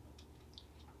on.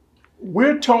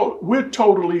 We're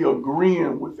totally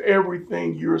agreeing with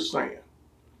everything you're saying.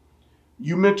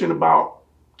 You mentioned about,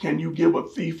 can you give a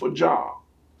thief a job?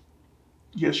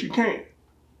 Yes, you can.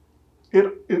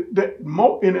 And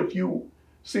if you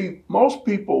See, most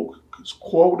people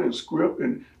quote and script,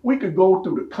 and we could go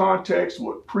through the context,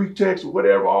 what pretext,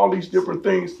 whatever, all these different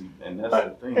things. And that's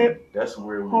the thing. That's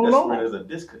where there's a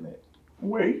disconnect.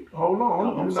 Wait, hold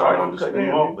on. I'm sorry for cutting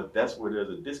you off, but that's where there's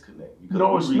a disconnect. Because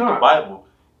no, we it's read not. the Bible,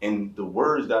 and the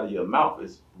words out of your mouth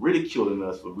is ridiculing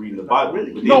us for reading the Bible.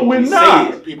 No, we're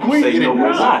not. People say no,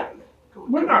 we're not.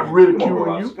 We're not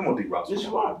ridiculing you. Come on, D-Rock. Yes,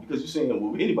 you are. Because you're saying,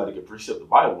 well, anybody can precept the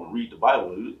Bible and read the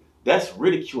Bible. That's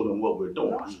ridiculing what we're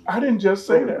doing. I didn't just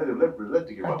say that. Let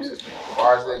the As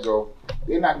far as they go,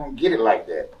 they're not going to get it like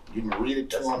that. You can read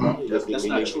it to them. That's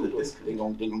not true.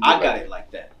 I got it like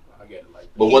that.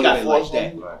 But he got it like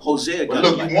that. Hosea got it like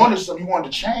that. Look, you wanted something. You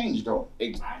wanted to change, though.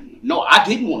 No, I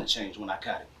didn't want to change when I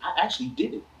got it. I actually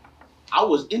did it. I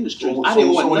was in the streets. I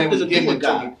didn't want nothing to do with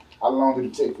God. How long did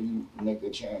it take for you to make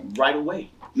that change? Right away.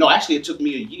 No, actually, it took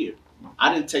me a year.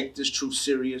 I didn't take this truth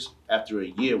serious after a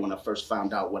year when I first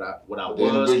found out what I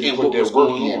was and what was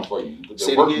going on. For you.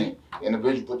 Say it again. The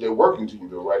individual put their work into you,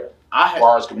 though, right? As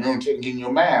far as communicating, getting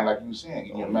your mind, like you were saying,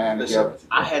 getting your mind together.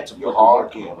 I had to put the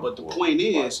work in. But the point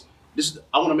is,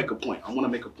 I want to make a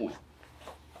point.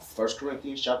 1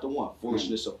 Corinthians chapter 1,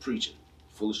 foolishness of preaching.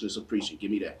 Foolishness of preaching.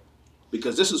 Give me that.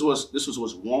 Because this is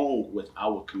what's wrong with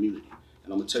our community.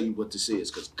 And I'm going to tell you what this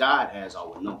is, because God has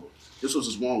our number. This was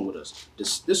what's wrong with us.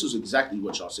 This is exactly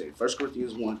what y'all say. 1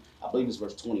 Corinthians 1, I believe it's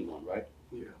verse 21, right?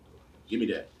 Yeah. Give me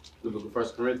that. The book of 1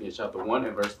 Corinthians chapter 1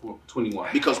 and verse 21.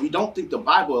 Because we don't think the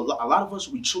Bible, a lot of us,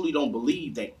 we truly don't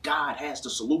believe that God has the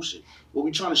solution. Well,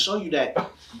 we're trying to show you that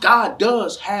God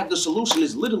does have the solution.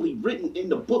 It's literally written in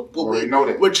the book. But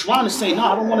we're trying to say, no,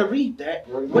 I don't want to read that.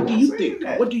 What do you think?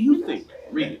 What do you think?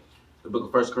 Read it. The book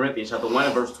of 1 Corinthians chapter 1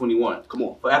 and verse 21. Come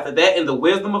on. For after that, in the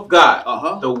wisdom of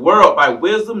God, the world by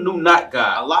wisdom knew not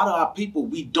God. A lot of our people,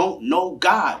 we don't know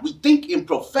God. We think and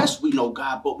profess we know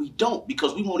God, but we don't,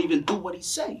 because we won't even do what he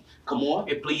say. Come on.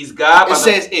 It pleased God. It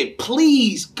says it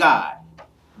pleased God.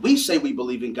 We say we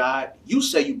believe in God. You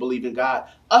say you believe in God.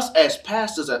 Us as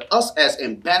pastors and us as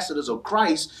ambassadors of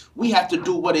Christ, we have to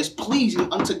do what is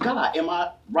pleasing unto God. Am I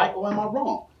right or am I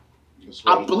wrong?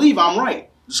 I believe I'm right.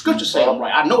 The scriptures say I'm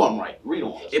right. I know I'm right. Read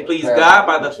on. It pleased God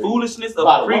by the foolishness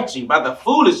of preaching. By the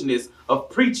foolishness of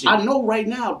preaching. I know right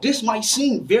now this might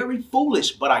seem very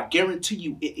foolish, but I guarantee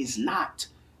you it is not.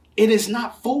 It is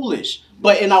not foolish.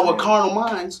 But in our carnal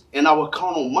minds,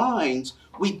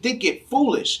 we think it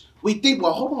foolish. We think,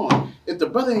 well, hold on. If the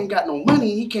brother ain't got no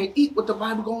money, he can't eat. What the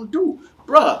Bible gonna do,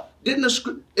 bruh?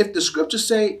 If the scriptures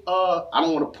say, I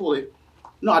don't want to pull it.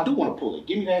 No, I do want to pull it.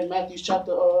 Give me that Matthew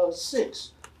chapter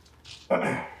 6.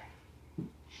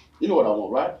 You know what I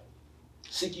want, right?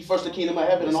 Seek ye first the kingdom of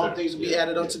heaven, and all things will be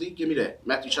added unto thee. Give me that.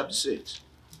 Matthew chapter 6.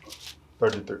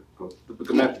 33. The book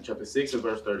of Matthew chapter 6 and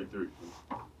verse 33.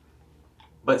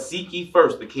 But seek ye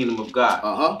first the kingdom of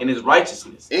God and his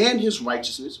righteousness. And his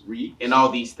righteousness, read. And all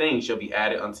these things shall be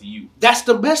added unto you. That's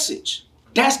the message.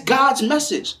 That's God's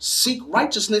message. Seek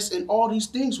righteousness and all these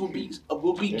things will be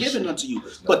given unto you.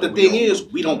 But the thing is,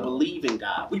 we don't believe in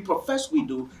God. We profess we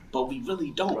do, but we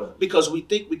really don't, because we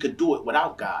think we could do it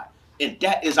without God. And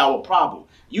that is our problem.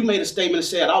 You made a statement and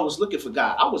said, I was looking for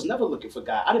God. I was never looking for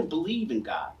God. I didn't believe in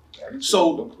God.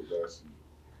 So,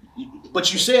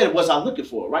 but you said, was I looking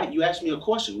for it, right? You asked me a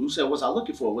question. You said, was I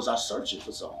looking for it? Was I searching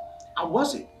for something? I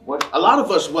wasn't. A lot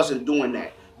of us wasn't doing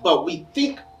that. But we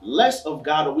think less of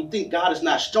God, or we think God is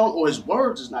not strong, or his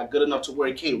words is not good enough to where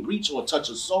it can't reach or touch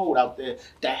a soul out there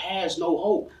that has no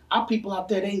hope. Our people out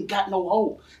there, they ain't got no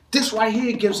hope. This right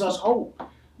here gives us hope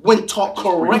when taught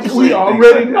correctly. We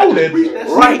already know that.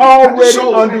 Right. We already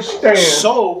understand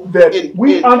that.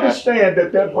 We understand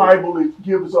that Bible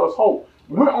gives us hope.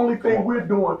 The only thing we're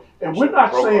doing, and we're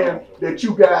not saying that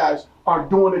you guys are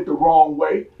doing it the wrong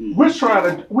way. We're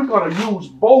going to use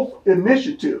both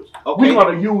initiatives. We're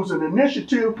going to use an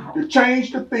initiative to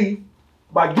change the thief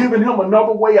by giving him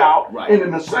another way out, and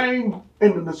in the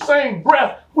same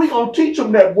breath, we're going to teach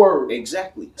him that word.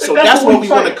 Exactly. So that's what we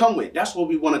want to come with. That's what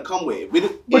we want to come with.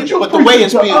 But the way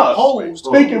it's being posed,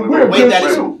 thinking we're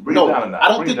against you. No, I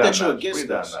don't think that you're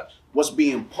against us. What's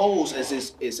being posed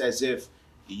is as if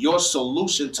your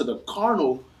solution to the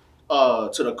carnal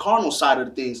side of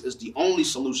the things is the only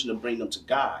solution to bring them to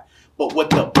God. But what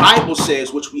the Bible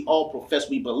says, which we all profess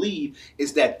we believe,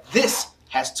 is that this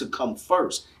has to come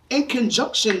first in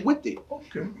conjunction with it.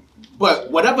 Okay.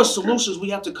 But whatever solutions we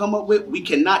have to come up with, we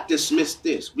cannot dismiss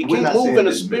this. We can't move in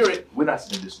the spirit. We're not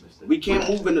saying dismiss this. We can't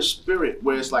move in the spirit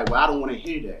where it's like, well, I don't want to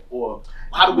hear that. Or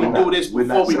how do we do this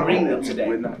before we bring them to that?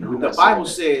 The Bible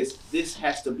says this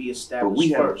has to be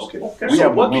established first. So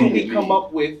what can we come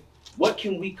up with What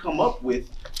can we come up with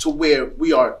to where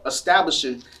we are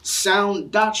establishing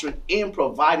sound doctrine and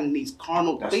providing these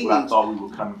carnal things? That's what I thought we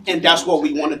were coming to. And that's what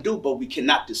we want to do, but we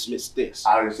cannot dismiss this.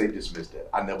 I didn't say dismiss that.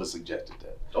 I never suggested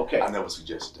that. Okay. I never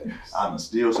suggested that. I'm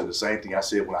still saying the same thing I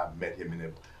said when I met him and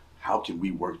him. How can we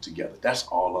work together? That's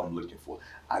all I'm looking for.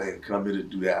 I didn't come here to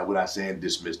do that. We're not saying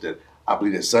dismiss that. I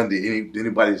believe that Sunday,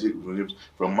 anybody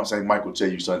from St. Michael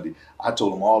tell you Sunday, I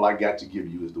told them all I got to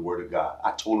give you is the word of God.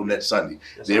 I told them that Sunday.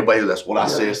 Everybody, that's what I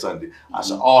said Sunday. I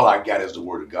said, all I got is the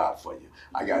word of God for you.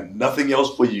 I got nothing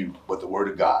else for you but the word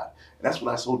of God. And that's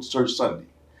what I told the church Sunday.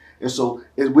 And so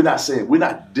we're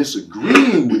not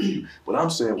disagreeing with you, but I'm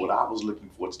saying what I was looking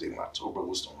for today when I told Brother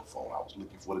Wilson on the phone, I was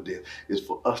looking for today is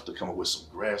for us to come up with some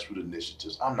grassroots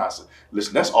initiatives. I'm not saying,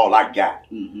 listen, that's all I got.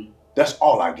 That's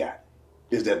all I got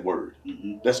is that word.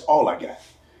 That's all I got.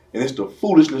 And it's the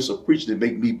foolishness of preaching that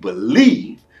make me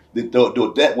believe that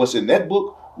that what's in that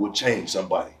book will change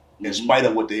somebody. In spite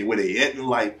of where they at in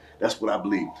life, that's what I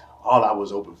believe. All I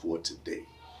was hoping for today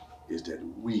is that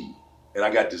and I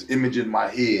got this image in my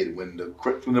head when the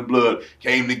creek from the blood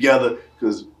came together,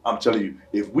 because I'm telling you,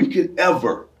 if we could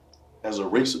ever, as a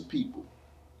race of people,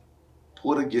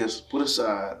 put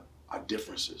aside our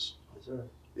differences,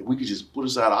 if we could just put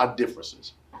aside our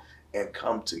differences and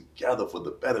come together for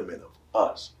the betterment of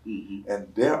us. And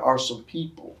there are some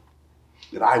people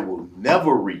that I will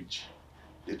never reach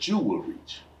that you will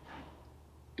reach.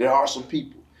 There are some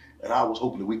people, and I was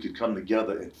hoping that we could come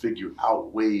together and figure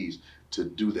out ways to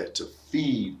do that, to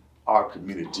feed our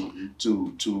community,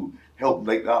 to help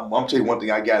make. I'm tell you one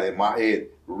thing I got in my head,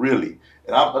 really,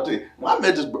 and I'll tell you, when I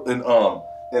met this in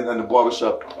the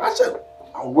barbershop, I said,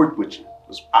 I'll work with you.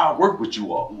 I'll work with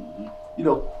you all. You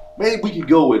know, maybe we can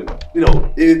go and, you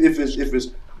know, if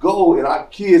it's go and our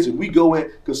kids and we go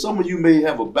in, because some of you may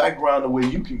have a background where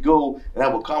you can go and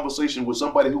have a conversation with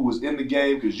somebody who was in the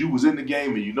game, because you was in the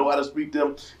game and you know how to speak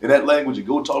them in that language, and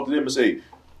go talk to them and say,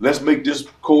 let's make this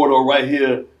corridor right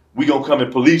here, we gonna come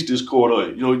and police this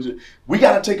corridor. You know, we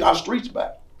gotta take our streets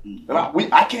back. And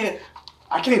I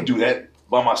can't do that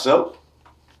by myself.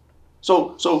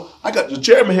 So I got the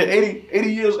chairman here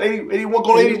 80 years, 81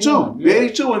 going 82. Yeah.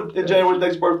 82 in January's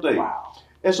next birthday. Wow.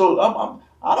 And so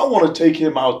I don't want to take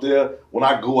him out there when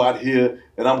I go out here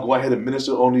and I'm going ahead and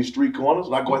minister on these street corners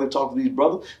and I go ahead and talk to these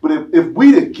brothers. But if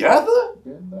we together,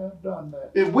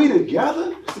 if we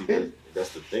together,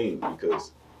 that's the thing,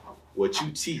 because what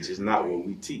you teach is not what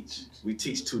we teach. We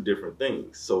teach two different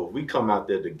things. So if we come out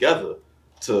there together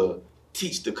to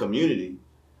teach the community,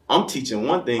 I'm teaching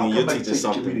one thing and you're teaching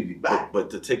something. But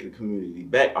to take the community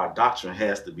back, our doctrine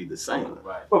has to be the same.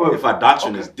 Right. If our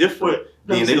doctrine is different,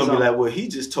 then they're gonna be like, well, he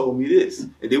just told me this.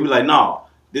 And they be like, no,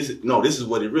 this is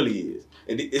what it really is.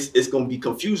 And it's gonna be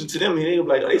confusing to them, and they'll be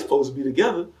like, oh, they supposed to be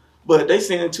together, but they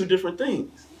saying two different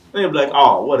things. And they'll be like,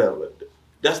 oh, whatever.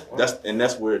 That's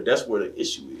where the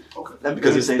issue is. Okay.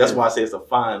 Because that's why I say it's a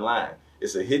fine line.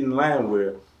 It's a hidden line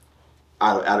where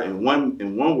in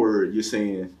one word you're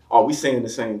saying, oh, we saying the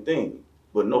same thing.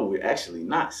 But no, we're actually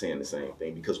not saying the same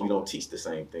thing, because we don't teach the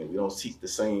same thing. We don't teach the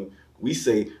same. We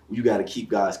say you got to keep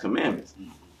God's commandments.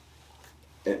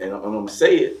 And I'm going to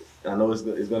say it, and I know it's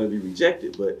going to be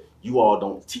rejected, but you all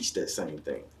don't teach that same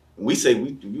thing. And we say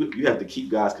you have to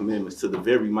keep God's commandments to the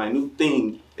very minute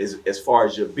thing as far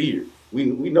as your beard. We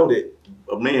know that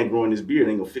a man growing his beard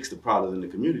ain't going to fix the problems in the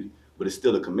community, but it's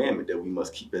still a commandment that we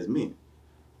must keep as men.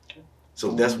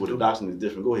 So that's where the doctrine is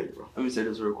different. Go ahead, bro. Let me say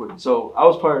this real quick. So I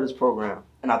was part of this program,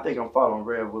 and I think I'm following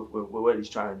Rev with what he's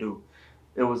trying to do.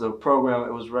 It was a program,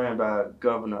 it was ran by a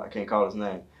governor, I can't call his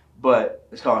name, but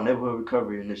it's called Neighborhood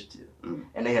Recovery Initiative.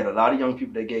 And they had a lot of young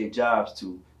people they gave jobs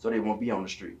to so they won't be on the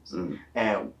streets.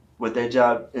 And what their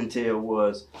job entailed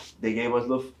was they gave us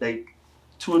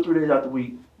 2 or 3 days out the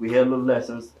week, we had little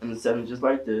lessons in the setting just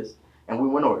like this, and we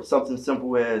went over something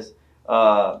simple as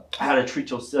how to treat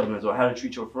your siblings or how to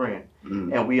treat your friend.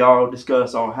 And we all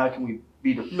discussed on how can we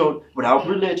be, without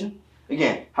religion,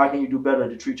 again, how can you do better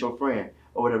to treat your friend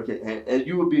or whatever. And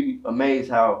you would be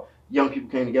amazed how young people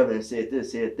came together and said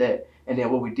this, said that. And then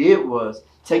what we did was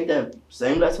take that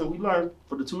same lesson we learned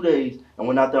for the 2 days and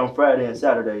went out there on Friday and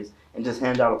Saturdays and just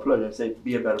hand out a plug and say,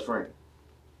 be a better friend.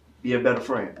 Be a better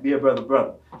friend. Be a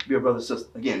brother. Be a brother, sister.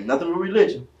 Again, nothing with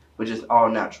religion, but just all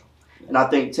natural. And I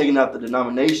think taking out the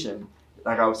denomination,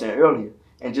 like I was saying earlier,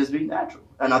 and just be natural.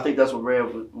 And I think that's what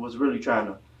Rev was really trying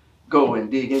to go and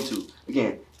dig into.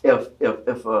 Again,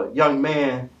 if a young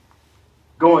man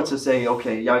going to say,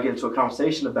 okay, y'all get into a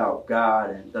conversation about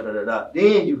God and da-da-da-da,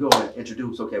 then you go and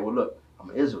introduce, okay, well, look, I'm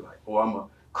an Israelite or I'm a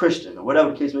Christian or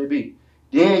whatever the case may be.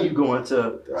 Then you go into,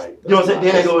 you know what I'm saying?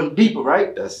 Then they go in deeper,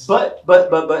 right?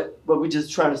 But we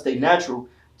just trying to stay natural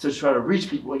to try to reach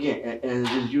people again, and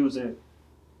just using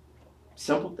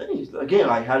simple things again,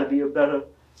 like how to be a better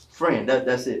friend.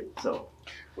 That's it. So.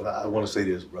 Well, I want to say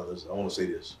this, brothers. I want to say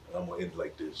this, and I'm gonna end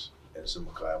like this. And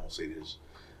Semachiah, I'm gonna say this.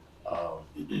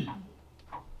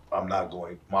 I'm not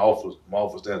going. My office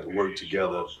stands to work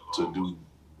together to do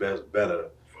better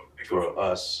for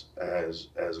us as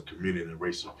a community and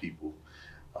race of people.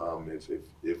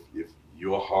 If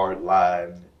your hard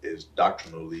line is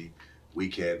doctrinally, we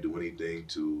can't do anything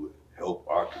to help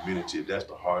our community. If that's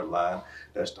the hard line,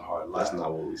 that's the hard line. That's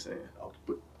not what we're saying.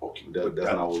 Okay,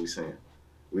 that's not what we're saying.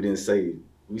 We didn't say.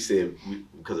 We said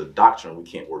because of doctrine we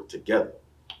can't work together.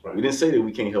 Right. We didn't say that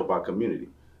we can't help our community.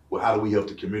 Well, how do we help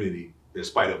the community in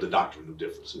spite of the doctrinal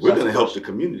differences? We're going to help the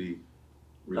community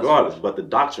regardless, but the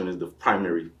doctrine is the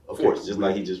primary force, just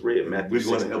like he just read. Matthew. We're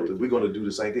going to help. We're going to do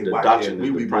the same thing. The doctrine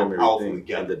is the primary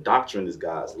thing, and the doctrine is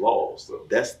God's laws. So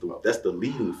that's the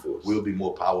leading force. We'll be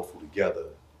more powerful together,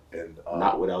 and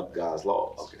not without God's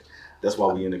laws. Okay, that's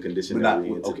why we're in the condition that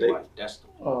we're in today. Right. That's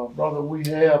brother, we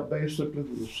have basically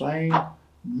the same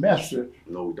message.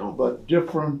 No, we don't. But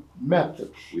different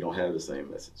methods. We don't have the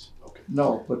same message. Okay.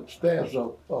 No, but there's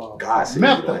a God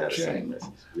method change.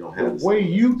 We don't have the way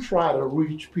you try to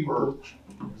reach people,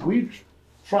 we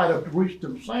try to reach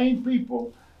the same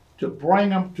people to bring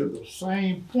them to the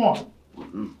same point.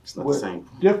 It's not with the same.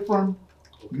 Different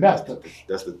methods.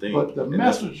 That's the thing. But the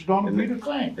message is going to be the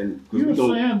same. And you're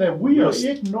saying that we are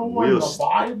ignoring the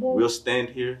Bible. We'll stand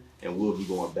here and we'll be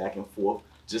going back and forth.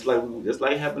 Just like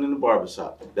it happened in the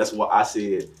barbershop. That's why I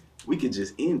said we could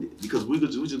just end it because we're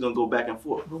just gonna go back and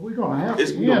forth. But we're gonna have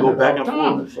to we're gonna go back and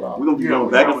forth. We're gonna be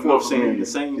going back and forth saying the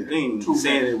same thing,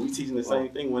 saying that we're teaching the same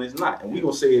thing when it's not, and we're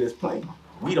gonna say it as plain.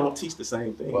 We don't teach the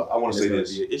same thing. Well, I want to say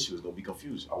this. It's gonna be an issue. It's gonna be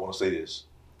confusion. I want to say this.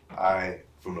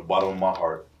 From the bottom of my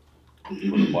heart,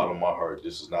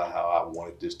 this is not how I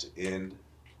wanted this to end,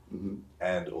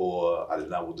 and/or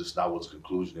this not was the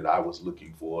conclusion that I was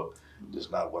looking for. This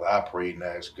is not what I prayed and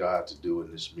asked God to do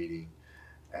in this meeting,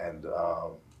 and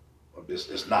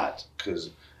it's not,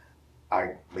 because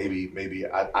I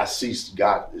see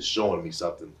God is showing me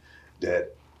something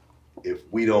that if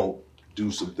we don't do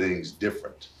some things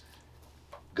different,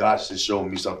 God is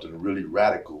showing me something really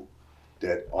radical,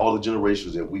 that all the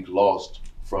generations that we've lost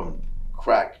from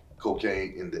crack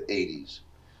cocaine in the 80s,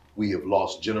 we have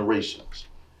lost generations,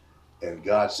 and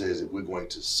God says if we're going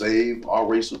to save our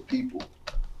race of people,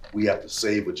 we have to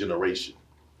save a generation.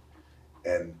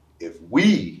 And if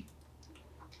we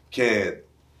can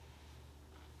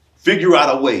figure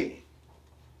out a way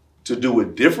to do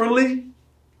it differently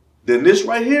than this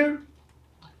right here,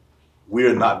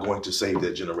 we're not going to save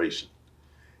that generation.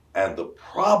 And the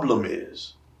problem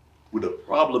is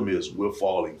we're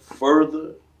falling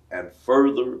further and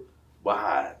further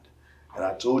behind. And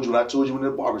I told you in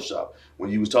the barbershop, when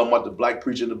you was talking about the black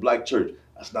preacher in the black church,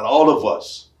 that's not all of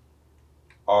us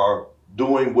are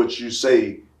doing what you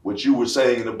were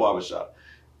saying in the barbershop.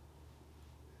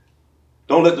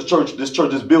 Don't let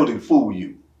this building fool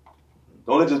you.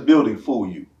 Don't let this building fool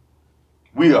you.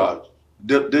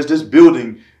 This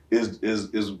building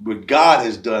is what God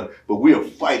has done, but we are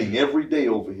fighting every day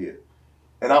over here.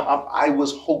 And I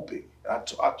was hoping,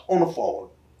 on the phone,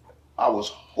 I was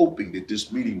hoping that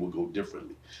this meeting would go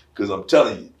differently. Because I'm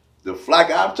telling you, the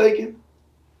flack I've taken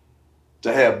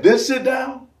to have this sit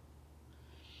down,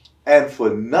 and for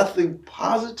nothing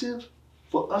positive,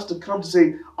 for us to come to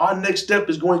say our next step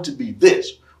is going to be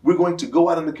this. We're going to go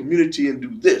out in the community and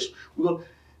do this. We're going to,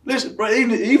 listen, bro,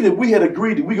 even if we had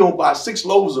agreed that we're going to buy 6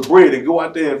 loaves of bread and go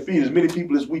out there and feed as many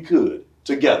people as we could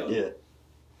together. Yeah.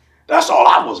 That's all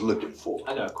I was looking for.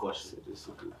 I got a question.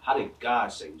 How did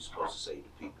God say we're supposed to save the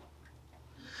people?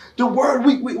 The word,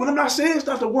 when I'm not saying it's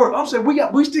not the word, I'm saying we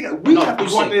have to go out there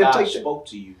and take that. God spoke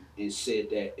to you and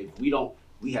said that if we don't,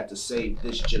 we have to save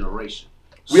this generation.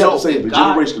 We have to save the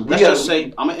generation. Let's just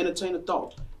say, I'm going to entertain a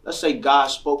thought. Let's say God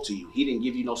spoke to you. He didn't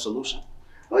give you no solution.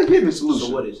 No, he gave me a solution.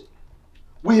 So what is it?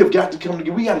 We have got to come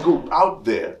together. We got to go out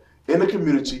there in the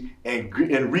community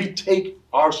and retake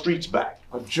our streets back.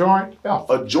 A joint effort.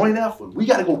 A joint effort. We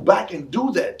got to go back and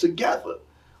do that together.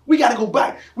 We got to go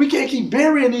back. We can't keep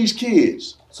burying these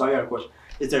kids. So I got a question.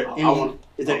 Is there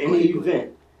any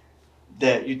event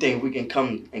that you think we can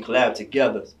come and collab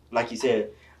together? Like you said,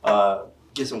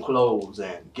 get some clothes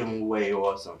and give them away,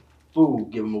 or some food,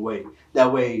 give them away.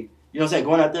 That way, you know what I'm saying,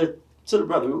 going out there to the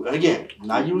brother, again,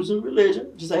 not using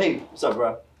religion, just say, hey, what's up,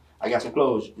 bro? I got some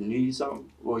clothes. You need something?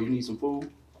 Or you need some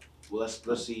food? Well,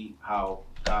 let's see how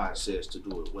God says to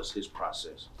do it. What's his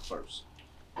process first?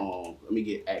 Let me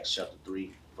get Acts chapter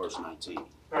 3, verse 19.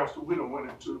 Pastor, we don't went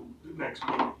into the next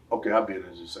meeting. Okay, I'll be in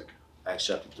just a second. Acts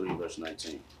chapter 3, verse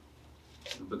 19.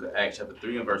 The book of Acts chapter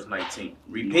 3 and verse 19.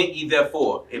 Repent ye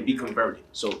therefore and be converted.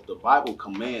 So the Bible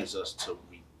commands us to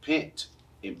repent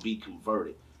and be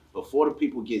converted. Before the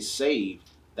people get saved,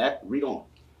 read on.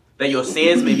 That your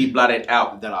sins may be blotted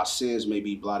out. That our sins may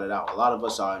be blotted out. A lot of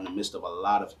us are in the midst of a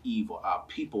lot of evil. Our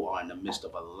people are in the midst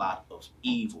of a lot of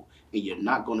evil. And you're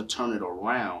not going to turn it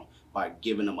around by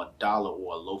giving them $1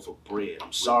 or a loaf of bread.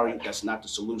 I'm sorry, that's not the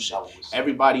solution.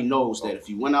 Everybody knows that if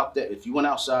you went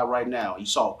outside right now, and you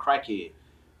saw a crackhead,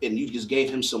 and you just gave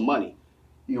him some money,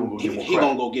 he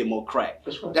gonna go get more crack.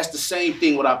 That's the same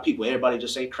thing with our people. Everybody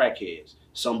just ain't crackheads.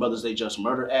 Some brothers, they just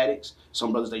murder addicts.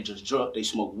 Some brothers, they just drug. They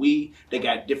smoke weed. They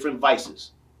got different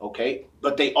vices, okay?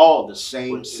 But they all the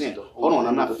same sin. Hold on,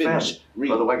 I'm not finished. Read.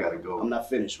 Brother, I gotta go. I'm not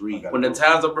finished. Read. When the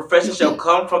times of refreshing shall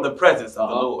come from the presence of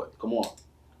the Lord. Come on.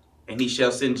 And he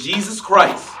shall send Jesus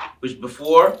Christ, which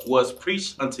before was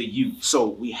preached unto you. So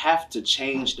we have to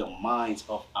change the minds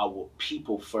of our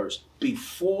people first.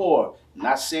 Before,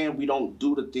 not saying we don't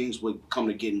do the things when it come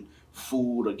to getting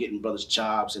food or getting brothers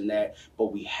jobs and that,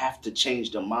 but we have to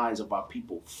change the minds of our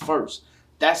people first.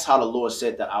 That's how the Lord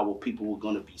said that our people were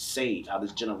going to be saved, how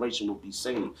this generation will be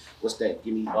saved. What's that?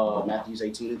 Give me Matthew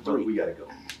 18:3. We gotta go.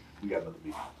 We got another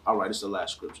meeting. All right, it's the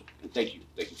last scripture. And thank you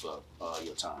for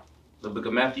your time. The book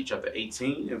of Matthew chapter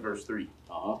 18 and verse 3.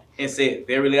 And said,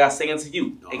 verily I say unto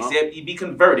you, except ye be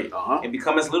converted and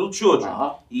become as little children,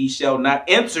 ye shall not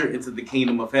enter into the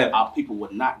kingdom of heaven. Our people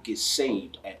would not get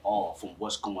saved at all from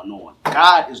what's going on.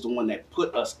 God is the one that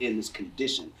put us in this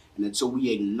condition. And until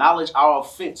we acknowledge our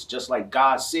offense, just like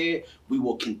God said, we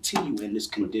will continue in this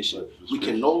condition. We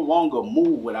can no longer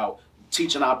move without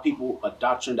teaching our people a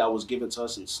doctrine that was given to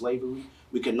us in slavery.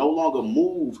 We can no longer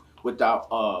move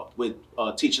without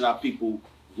teaching our people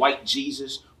white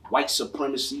Jesus, white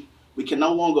supremacy. We can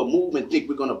no longer move and think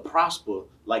we're going to prosper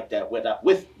like that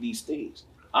with these things.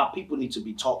 Our people need to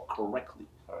be taught correctly.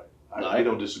 All right. We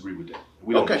don't disagree with that.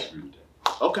 We don't disagree with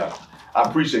that. Okay. I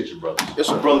appreciate you, brother. Yes,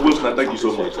 sir. Brother Wilson, I thank you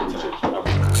so much. I appreciate you.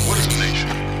 What is a nation?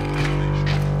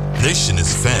 Nation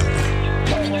is family.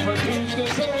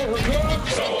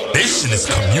 Nation is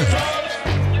community.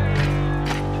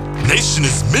 Nation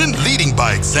is men leading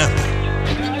by example.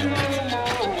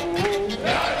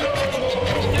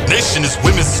 Nation is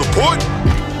women's support.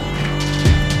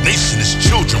 Nation is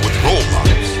children with role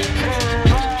models.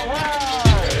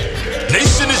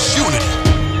 Nation is unity.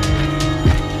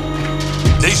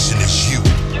 Nation is you.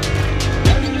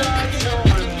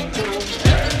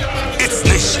 It's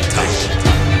nation time.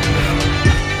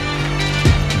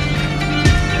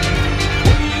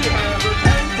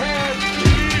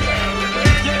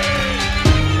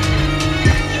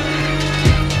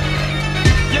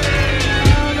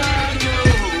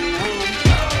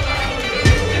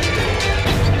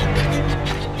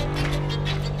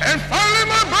 And finally,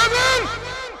 my brethren,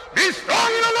 be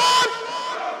strong in the Lord,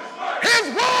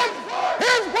 His word.